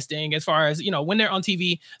interesting as far as, when they're on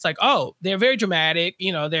TV, it's like, oh, they're very dramatic,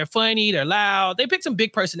 they're funny, they're loud. They pick some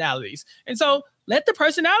big personalities. And so let the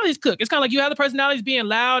personalities cook. It's kind of like you have the personalities being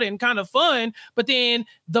loud and kind of fun, but then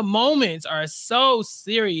the moments are so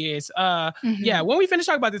serious. Yeah, when we finish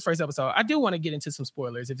talking about this first episode, I do want to get into some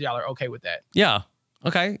spoilers if y'all are okay with that. Yeah.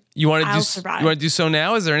 Okay. You want to do so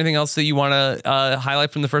now? Is there anything else that you want to highlight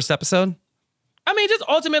from the first episode? I mean, just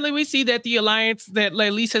ultimately, we see that the alliance that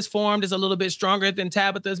Laylis has formed is a little bit stronger than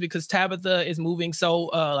Tabitha's because Tabitha is moving so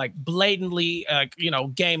like blatantly,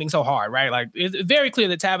 gaming so hard, right? Like it's very clear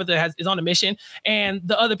that Tabitha is on a mission, and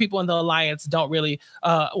the other people in the alliance don't really,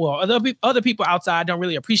 other people outside don't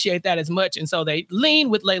really appreciate that as much, and so they lean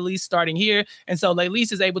with Laylis starting here, and so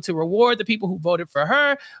Laylis is able to reward the people who voted for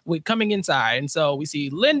her with coming inside, and so we see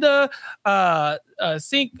Linda, what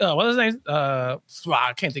was his name?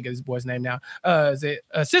 I can't think of his boy's name now.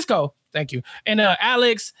 Cisco. Thank you. And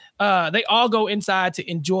Alex, they all go inside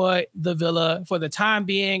to enjoy the villa for the time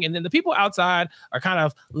being. And then the people outside are kind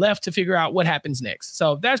of left to figure out what happens next.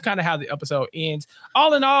 So that's kind of how the episode ends.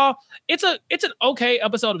 All in all, it's an okay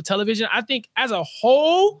episode of television. I think as a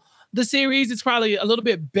whole, the series is probably a little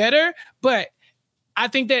bit better, but I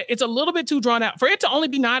think that it's a little bit too drawn out. For it to only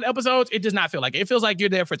be 9 episodes, it does not feel like it. It feels like you're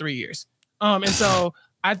there for 3 years. And so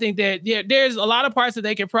I think that there's a lot of parts that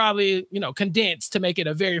they could probably, condense to make it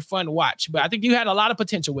a very fun watch. But I think you had a lot of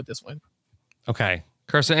potential with this one. Okay.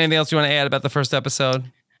 Kirsten, anything else you want to add about the first episode?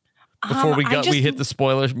 Before we hit the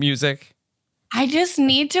spoiler music? I just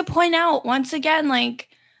need to point out once again, like,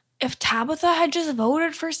 if Tabitha had just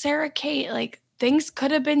voted for Sarah Kate, like, things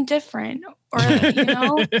could have been different. Or,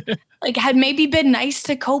 like, had maybe been nice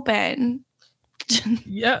to Copen.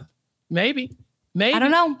 Yeah, maybe. I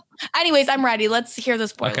don't know. Anyways, I'm ready. Let's hear the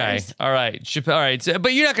spoilers. Okay. All right. So,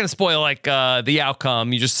 but you're not going to spoil like the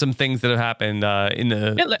outcome. You just some things that have happened in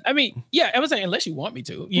the. I mean, yeah, I was saying unless you want me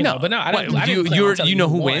to, know. But no, I don't. You know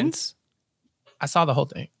who wins? I saw the whole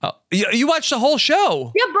thing. Oh, you watched the whole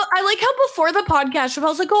show. Yeah, but I like how before the podcast,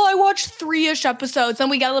 Chappelle's like, "Oh, I watched 3-ish episodes." Then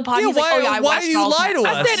we got to the podcast. Why do you lie to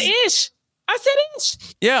us? I said ish.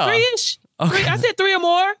 Yeah, 3-ish. Yeah. I said 3 or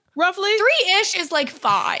more, roughly. 3-ish is like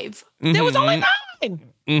 5. Mm-hmm. There was only 9.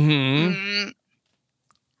 Mm-hmm.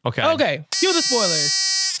 Okay. Cue the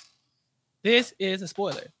spoilers. This is a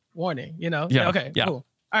spoiler warning. Yeah. Okay. Yeah. Cool.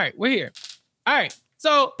 All right, we're here. All right.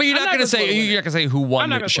 So, but you're not going to say who won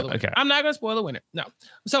the show. Okay. I'm not going to spoil the winner. No.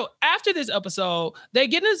 So after this episode, they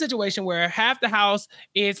get in a situation where half the house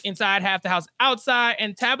is inside, half the house outside,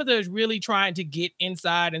 and Tabitha is really trying to get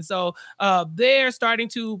inside. And so they're starting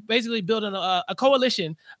to basically build a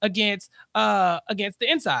coalition against the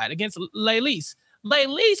inside, against Laylis.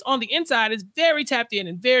 Laylis on the inside is very tapped in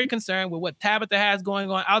and very concerned with what Tabitha has going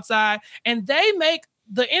on outside, and they make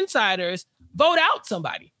the insiders vote out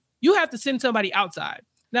somebody. You have to send somebody outside.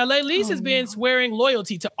 Now, Laylis has been swearing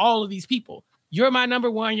loyalty to all of these people. You're my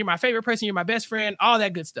number one. You're my favorite person. You're my best friend. All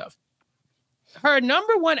that good stuff. Her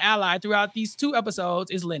number one ally throughout these 2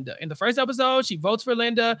 episodes is Linda. In the first episode, she votes for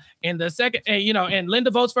Linda. In the second, and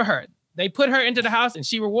Linda votes for her. They put her into the house, and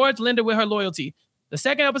she rewards Linda with her loyalty. The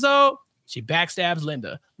second episode, she backstabs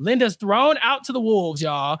Linda. Linda's thrown out to the wolves,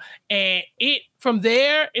 y'all. And from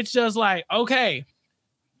there, it's just like, okay,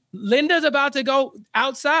 Linda's about to go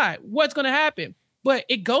outside. What's going to happen? But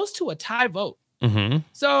it goes to a tie vote. Mm-hmm.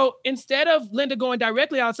 So instead of Linda going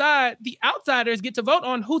directly outside, the outsiders get to vote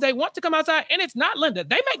on who they want to come outside. And it's not Linda.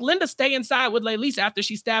 They make Linda stay inside with Laylis after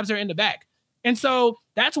she stabs her in the back. And so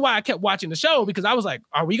that's why I kept watching the show, because I was like,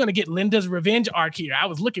 are we going to get Linda's revenge arc here? I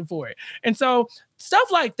was looking for it. And so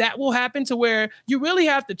stuff like that will happen to where you really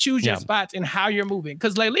have to choose your spots and how you're moving.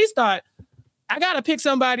 Because Laylis thought, I got to pick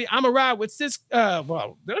somebody. I'm going to ride with Cisco.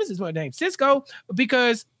 What is his name? Cisco,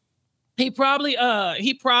 because he probably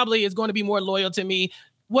is going to be more loyal to me.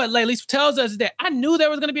 What Laylis tells us is that I knew there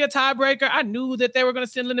was going to be a tiebreaker. I knew that they were going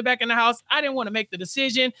to send Linda back in the house. I didn't want to make the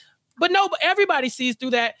decision. But everybody sees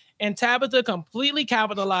through that, and Tabitha completely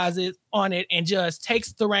capitalizes on it and just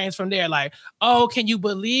takes the reins from there. Like, oh, can you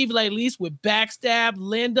believe Laylis would backstab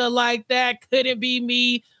Linda like that? Couldn't be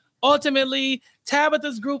me. Ultimately,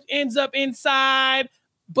 Tabitha's group ends up inside,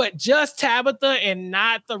 but just Tabitha and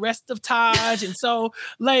not the rest of Taj. And so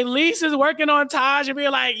Laylis is working on Taj and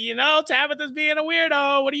being like, Tabitha's being a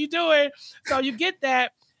weirdo. What are you doing? So you get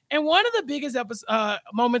that. And one of the biggest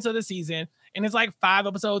moments of the season, and it's like 5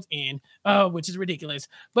 episodes in, which is ridiculous,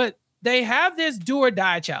 but they have this do or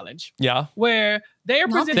die challenge. Yeah. Where they are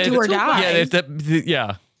presented do or die.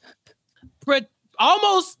 Yeah.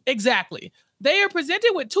 Almost exactly. They are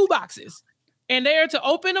presented with 2 boxes, and they are to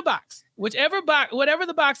open a box. Whatever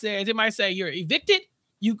the box says, it might say you're evicted,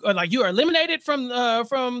 you are eliminated from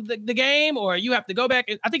the game, or you have to go back.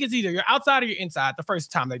 I think it's either you're outside or you're inside. The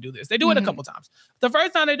first time they do this, they do it a couple times. The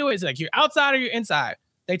first time they do it is like you're outside or you're inside.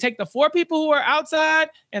 They take the 4 people who are outside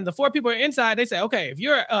and the 4 people who are inside. They say, okay, if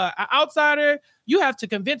you're an outsider, you have to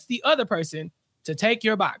convince the other person to take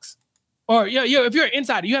your box. Or if you're an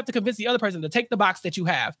insider, you have to convince the other person to take the box that you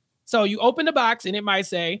have. So you open the box and it might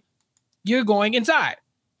say, you're going inside.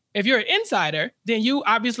 If you're an insider, then you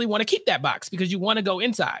obviously want to keep that box because you want to go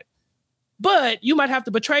inside. But you might have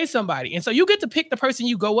to betray somebody. And so you get to pick the person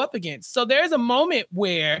you go up against. So there's a moment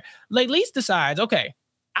where Laylis decides, okay,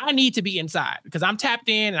 I need to be inside because I'm tapped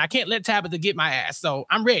in and I can't let Tabitha get my ass. So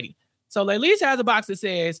I'm ready. So Laylis has a box that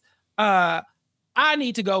says, I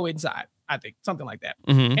need to go inside. I think something like that.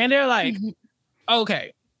 Mm-hmm. And they're like,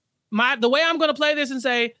 okay, the way I'm going to play this and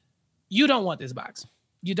say, you don't want this box.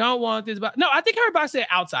 you don't want this box. No, I think her box said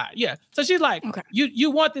outside. Yeah. So she's like, okay,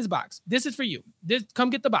 you want this box. This is for you. Come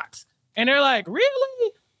get the box. And they're like,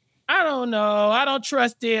 really? I don't know. I don't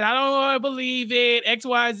trust it. I don't want to believe it.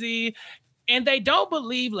 XYZ. And they don't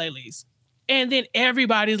believe Laylis. And then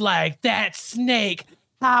everybody's like, that snake.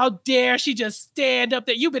 How dare she just stand up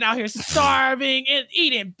there? You've been out here starving and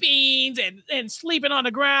eating beans and sleeping on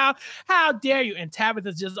the ground. How dare you? And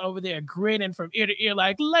Tabitha's just over there grinning from ear to ear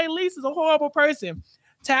like, Laylis is a horrible person.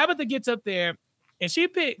 Tabitha gets up there and she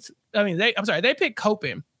picks, they pick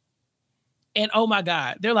Copen. And oh my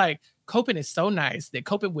God, they're like, Copen is so nice that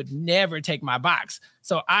Copen would never take my box.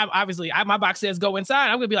 So my box says go inside.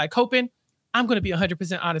 I'm going to be like, Copen, I'm going to be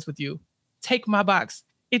 100% honest with you. Take my box.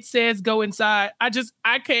 It says go inside. I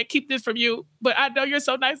can't keep this from you, but I know you're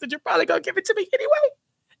so nice that you're probably going to give it to me anyway.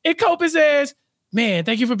 And Copen says, man,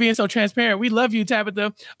 thank you for being so transparent. We love you,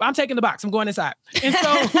 Tabitha, but I'm taking the box. I'm going inside. And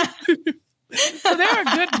so, so there are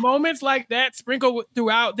good moments like that sprinkled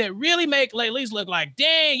throughout that really make Laylis look like,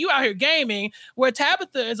 dang, you out here gaming, where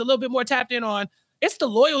Tabitha is a little bit more tapped in on, it's the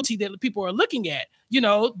loyalty that people are looking at. You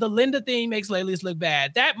know, the Linda thing makes Laylis look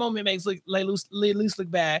bad. That moment makes Laylis look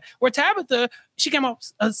bad. Where Tabitha, they came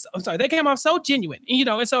off so genuine,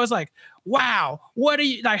 and so it's like, wow, what are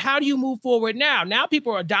you like? How do you move forward now? Now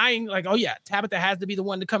people are dying like, oh yeah, Tabitha has to be the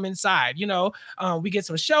one to come inside. We get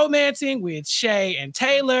some showmancing with Shay and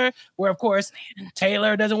Taylor, where of course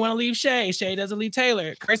Taylor doesn't want to leave Shay. Shay doesn't leave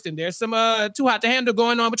Taylor. Kirsten, there's some too hot to handle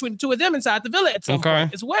going on between the two of them inside the villa at some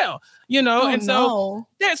point as well. So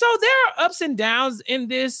there are ups and downs in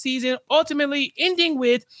this season, ultimately ending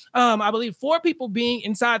with, I believe, 4 people being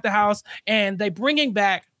inside the house and they bringing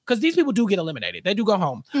back, because these people do get eliminated. They do go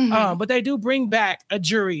home, but they do bring back a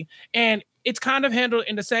jury. And it's kind of handled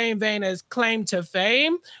in the same vein as Claim to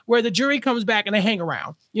Fame, where the jury comes back and they hang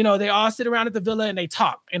around. They all sit around at the villa and they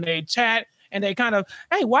talk and they chat. And they kind of,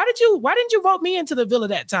 hey, why didn't you vote me into the villa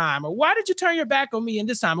that time? Or why did you turn your back on me in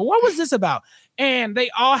this time? Or what was this about? And they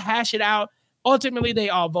all hash it out. Ultimately, they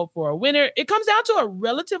all vote for a winner. It comes down to a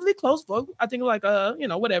relatively close vote. I think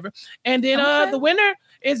whatever. And then the winner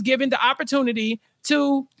is given the opportunity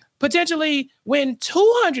to potentially win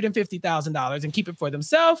 $250,000 and keep it for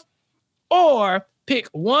themselves, or pick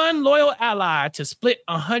one loyal ally to split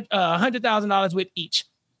 $100,000 with each.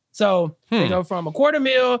 So they go from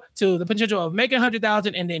 $250,000 to the potential of making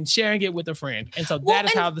 $100,000 and then sharing it with a friend. And so that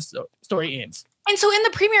is how the story ends. And so in the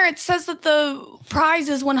premiere, it says that the prize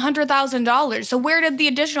is $100,000. So where did the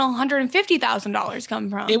additional $150,000 come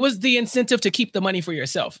from? It was the incentive to keep the money for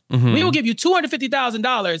yourself. Mm-hmm. We will give you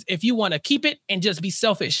 $250,000 if you want to keep it and just be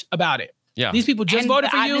selfish about it. Yeah. These people just voted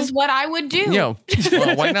for you. That is what I would do.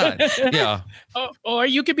 Well, why not? Yeah. Or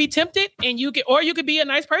you could be tempted and you could be a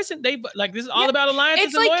nice person. This is all about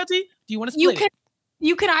alliances and loyalty. Do you want to split it?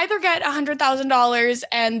 You can either get $100,000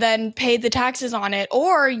 and then pay the taxes on it,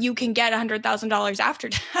 or you can get $100,000 after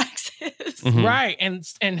taxes. Mm-hmm. Right.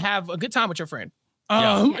 And have a good time with your friend.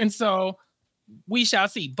 And so we shall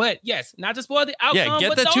see. But yes, not to spoil the outcome. Yeah,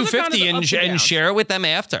 get the $250 and share it with them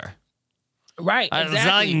after. Right. Exactly. It's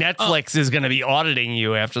not like Netflix is going to be auditing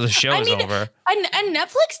you after the show is over. And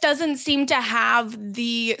Netflix doesn't seem to have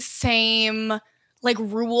the same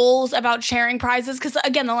rules about sharing prizes. Because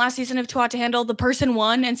again, the last season of Too Hot to Handle, the person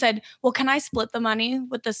won and said, well, can I split the money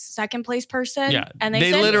with the second place person? Yeah. And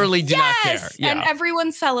they said, literally did not care. Yeah. And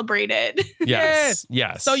everyone celebrated. Yes.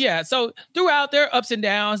 So throughout their ups and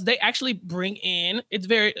downs, they actually bring in,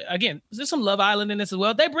 there's some Love Island in this as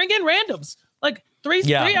well. They bring in randoms. Three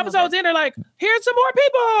episodes in, they're like, here's some more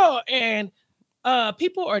people. And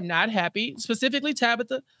people are not happy, specifically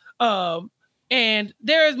Tabitha. And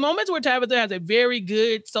there's moments where Tabitha has a very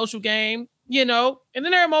good social game, and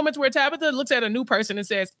then there are moments where Tabitha looks at a new person and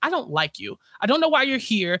says, I don't like you. I don't know why you're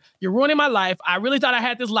here. You're ruining my life. I really thought I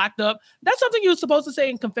had this locked up. That's something you're supposed to say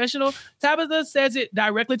in confessional. Tabitha says it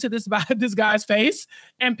directly to this guy's face,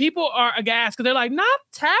 and people are aghast because they're like, not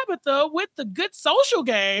Tabitha with the good social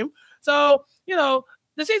game. So,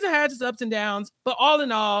 the season has its ups and downs, but all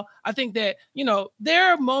in all, I think that,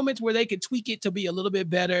 there are moments where they could tweak it to be a little bit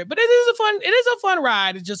better, but it is a fun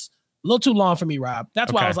ride. It's just a little too long for me, Rob.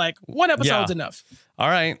 That's why I was like, one episode's enough. All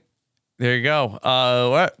right. There you go.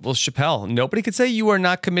 Well, Chappelle, nobody could say you are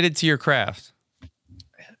not committed to your craft.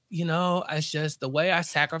 It's just the way I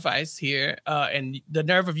sacrifice here, and the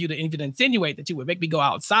nerve of you to even insinuate that you would make me go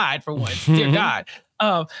outside for once. Dear God.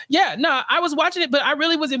 I was watching it, but I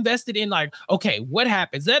really was invested in okay, what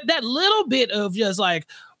happens? That little bit of just this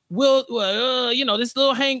little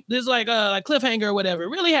cliffhanger or whatever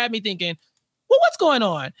really had me thinking, well, what's going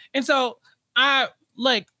on? And so I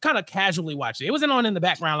like kind of casually watched it. It wasn't on in the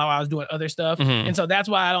background while I was doing other stuff. And so that's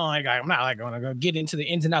why I'm not like going to go get into the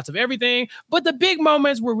ins and outs of everything. But the big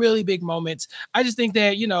moments were really big moments. I just think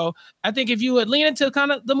that, I think if you would lean into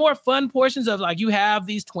kind of the more fun portions of like you have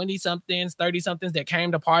these 20-somethings, 30-somethings that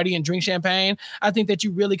came to party and drink champagne, I think that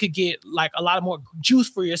you really could get like a lot of more juice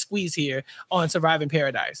for your squeeze here on Surviving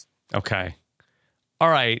Paradise. Okay. All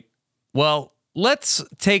right. Well, let's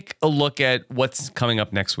take a look at what's coming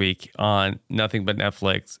up next week on Nothing But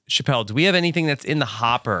Netflix. Chappelle, do we have anything that's in the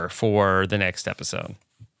hopper for the next episode?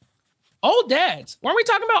 Old dads. Weren't we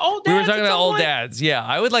talking about old dads? We were talking about old dads. Yeah,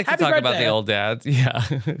 I would like to talk about the old dads. Yeah.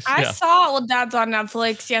 I saw Old Dads on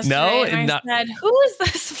Netflix yesterday, and I said, "Who is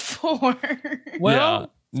this for?"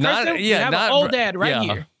 Well, not an old dad right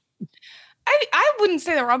here. I wouldn't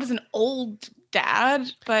say that Rob is an old dad,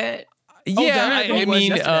 but. Yeah, I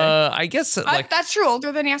mean, I guess like that's true.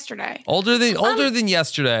 Older than yesterday. Older than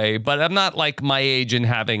yesterday, but I'm not like my age and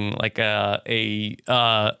having like first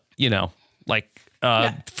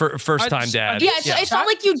time dad. Yeah, it's not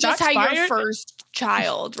like you just had your first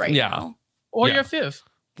child right now, or your fifth.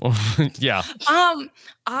 Yeah.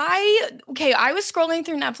 I was scrolling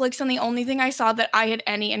through Netflix and the only thing I saw that I had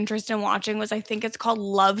any interest in watching was I think it's called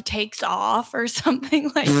Love Takes Off or something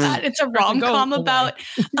like that. It's a rom-com about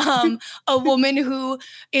a woman who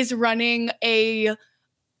is running a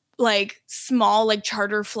like small like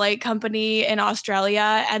charter flight company in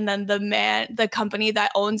Australia, and then the company that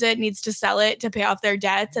owns it needs to sell it to pay off their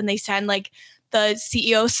debts, and they send like the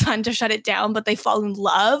CEO's son to shut it down, but they fall in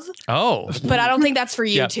love. Oh. But I don't think that's for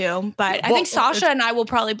you too. But I think Sasha and I will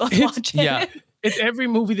probably both watch it. Yeah. It's every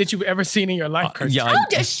movie that you've ever seen in your life.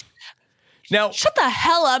 Now, shut the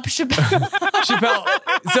hell up,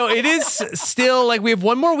 Chappelle. So it is still like we have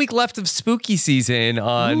one more week left of spooky season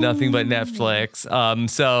on Nothing But Netflix.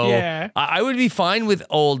 I would be fine with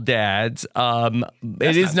Old Dads.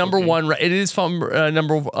 It is number one. It is from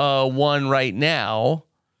number one right now.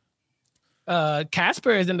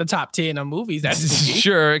 Casper is in the top 10 of movies. That's spooky.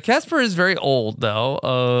 Sure. Casper is very old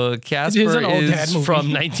though. Casper is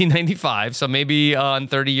from 1995, so maybe on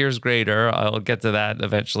 30 Years Greater. I'll get to that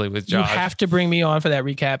eventually with Josh. You have to bring me on for that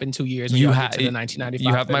recap in 2 years. You have to the 1995.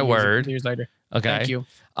 You have my word. Years later. Okay. Thank you.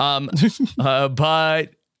 But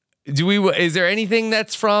is there anything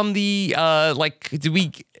that's from the do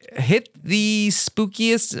we hit the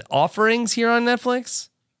spookiest offerings here on Netflix?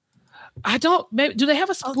 I don't. Maybe, do they have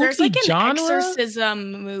a spooky there's like an genre?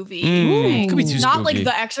 Exorcism movie. Could be too Not spooky. like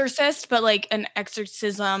The Exorcist, but like an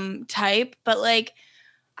exorcism type. But like,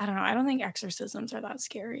 I don't know. I don't think exorcisms are that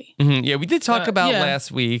scary. Mm-hmm. Yeah, we did talk about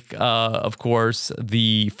last week, of course,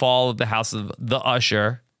 the fall of the House of the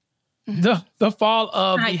Usher. The fall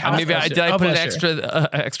of the House. Maybe did I put an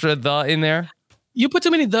extra the in there? You put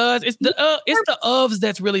too many thes. It's the ofs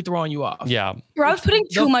that's really throwing you off. Yeah. Rob's putting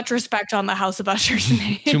too much respect on the House of Usher's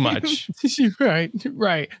name. Too much. Right.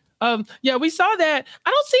 Yeah, we saw that.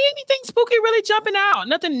 I don't see anything spooky really jumping out.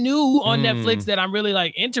 Nothing new on Netflix that I'm really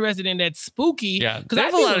like interested in that's spooky. Yeah, because I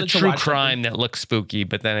have a lot of true crime that looks spooky,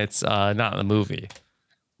 but then it's not in the movie.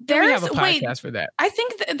 We have a podcast for that. I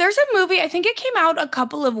think there's a movie. I think it came out a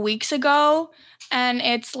couple of weeks ago, and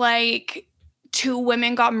it's like 2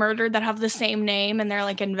 women got murdered that have the same name, and they're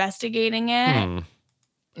like investigating it.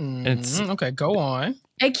 Okay, go on.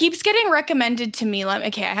 It keeps getting recommended to me.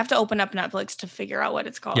 Okay, I have to open up Netflix to figure out what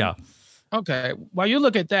it's called. Yeah. Okay. While you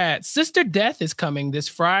look at that, Sister Death is coming this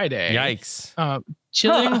Friday. Yikes.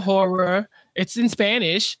 Chilling horror. It's in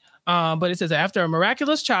Spanish, but it says after a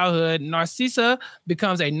miraculous childhood, Narcisa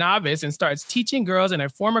becomes a novice and starts teaching girls in a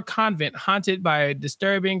former convent haunted by a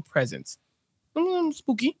disturbing presence.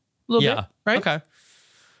 Spooky. A little bit, right? Okay.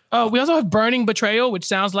 We also have Burning Betrayal, which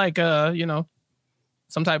sounds like someone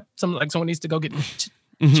needs to go get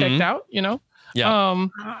checked out, Yeah.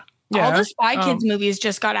 All the Spy Kids movies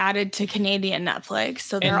just got added to Canadian Netflix,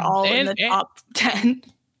 so they're all in the top 10.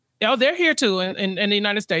 Oh, they're here too, in the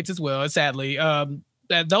United States as well. Sadly,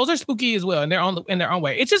 those are spooky as well, and they're in their own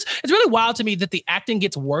way. It's really wild to me that the acting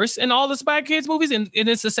gets worse in all the Spy Kids movies, and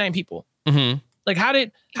it's the same people. Mm-hmm. Like, how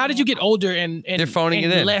did you get older and they're phoning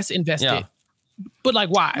it in, less invested? Yeah. But like,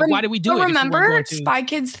 why? Why did we do it? Remember Spy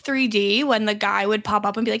Kids 3D when the guy would pop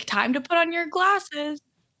up and be like, "Time to put on your glasses."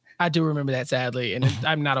 I do remember that, sadly, and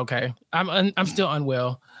I'm not okay. I'm still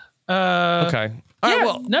unwell. Okay. All right,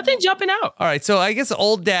 well, nothing jumping out. All right, so I guess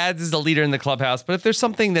Old Dads is the leader in the clubhouse, but if there's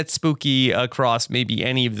something that's spooky across maybe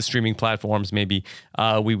any of the streaming platforms, maybe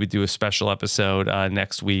we would do a special episode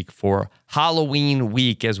next week for Halloween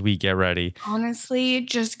week as we get ready. Honestly,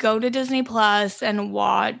 just go to Disney Plus and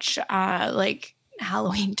watch like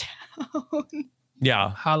Halloween Town.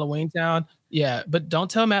 Yeah. Halloween Town. Yeah, but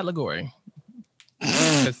don't tell Matt Lagori.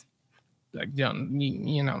 Because, like,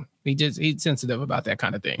 you know, he's sensitive about that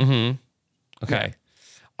kind of thing. Mm-hmm. Okay.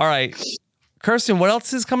 All right. Kirsten, what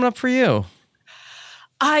else is coming up for you?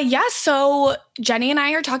 So Jenny and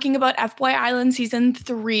I are talking about FBoy Island Season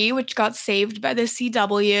 3, which got saved by the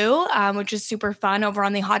CW, which is super fun over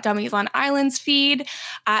on the Hot Dummies on Islands feed,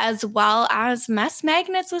 as well as Mess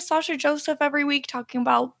Magnets with Sasha Joseph every week, talking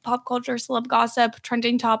about pop culture, celeb gossip,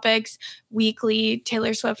 trending topics, weekly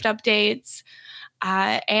Taylor Swift updates.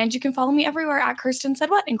 And you can follow me everywhere at Kirsten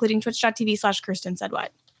Said What, including twitch.tv/Kirsten Said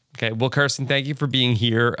What. Okay. Well, Kirsten, thank you for being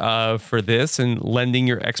here for this and lending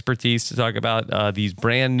your expertise to talk about these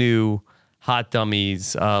brand new Hot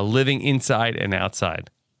Dummies living inside and outside.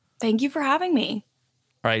 Thank you for having me.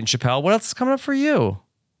 All right. And Chappelle, what else is coming up for you?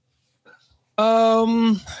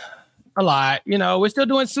 A lot. You know, we're still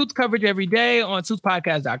doing Suits coverage every day on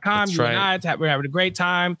suitspodcast.com. That's you right. and I, we're having a great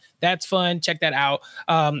time. That's fun. Check that out.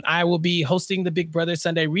 I will be hosting the Big Brother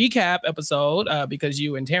Sunday recap episode because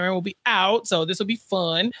you and Taryn will be out. So this will be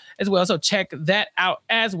fun as well. So check that out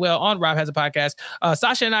as well on Rob Has a Podcast.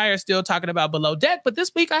 Sasha and I are still talking about Below Deck, but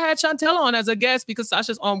this week I had Chantel on as a guest because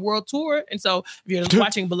Sasha's on world tour. And so if you're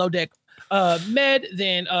watching Below Deck Med,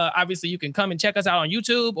 then obviously you can come and check us out on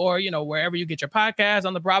YouTube or, you know, wherever you get your podcast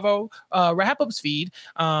on the Bravo Wrap-Ups feed,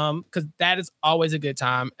 because that is always a good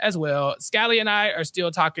time as well. Scally and I are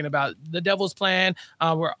still talking about The Devil's Plan.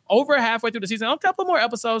 We're over halfway through the season, a couple more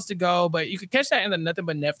episodes to go, but you can catch that in the Nothing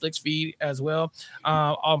But Netflix feed as well.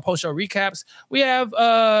 On post-show recaps, we have,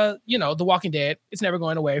 you know, The Walking Dead. It's never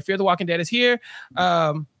going away. Fear the Walking Dead is here.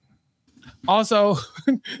 Also,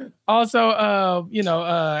 you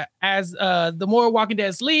know, as the more Walking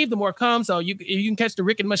Deads leave, the more come. So you can catch the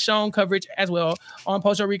Rick and Michonne coverage as well on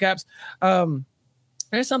post-show recaps.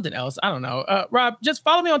 There's something else. I don't know. Rob, just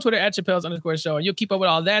follow me on Twitter at Chappelle's_show, and you'll keep up with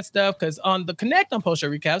all that stuff. Because on the Connect on post-show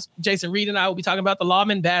recaps, Jason Reed and I will be talking about the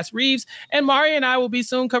Lawman Bass Reeves, and Mari and I will be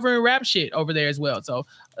soon covering rap shit over there as well. So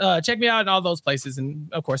check me out in all those places,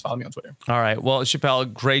 and of course, follow me on Twitter. All right. Well,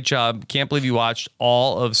 Chappelle, great job. Can't believe you watched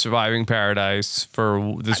all of Surviving Paradise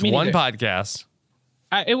for this one podcast.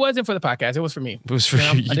 It wasn't for the podcast. It was for me. It was for you.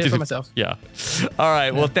 I did it for myself. Yeah. All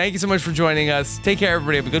right. Well, thank you so much for joining us. Take care,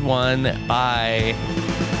 everybody. Have a good one. Bye.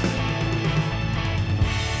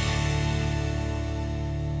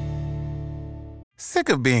 Sick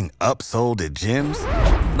of being upsold at gyms?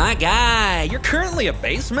 My guy, you're currently a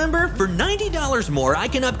base member? For $90 more, I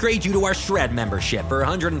can upgrade you to our Shred membership. For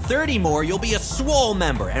 $130 more, you'll be a Swole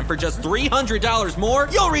member. And for just $300 more,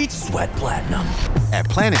 you'll reach Sweat Platinum. At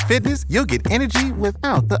Planet Fitness, you'll get energy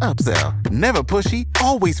without the upsell. Never pushy,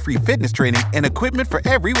 always free fitness training and equipment for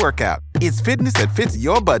every workout. It's fitness that fits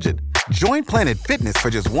your budget. Join Planet Fitness for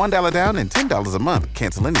just $1 down and $10 a month.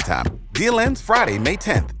 Cancel anytime. Deal ends Friday, May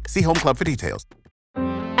 10th. See Home Club for details.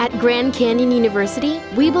 At Grand Canyon University,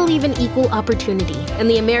 we believe in equal opportunity, and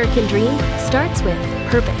the American dream starts with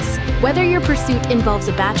purpose. Whether your pursuit involves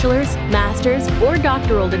a bachelor's, master's, or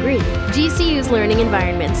doctoral degree, GCU's learning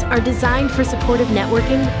environments are designed for supportive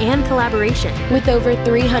networking and collaboration. With over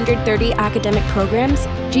 330 academic programs,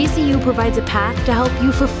 GCU provides a path to help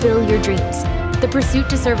you fulfill your dreams. The pursuit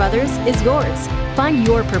to serve others is yours. Find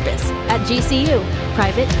your purpose at GCU.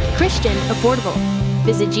 Private, Christian, affordable.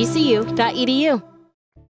 Visit gcu.edu.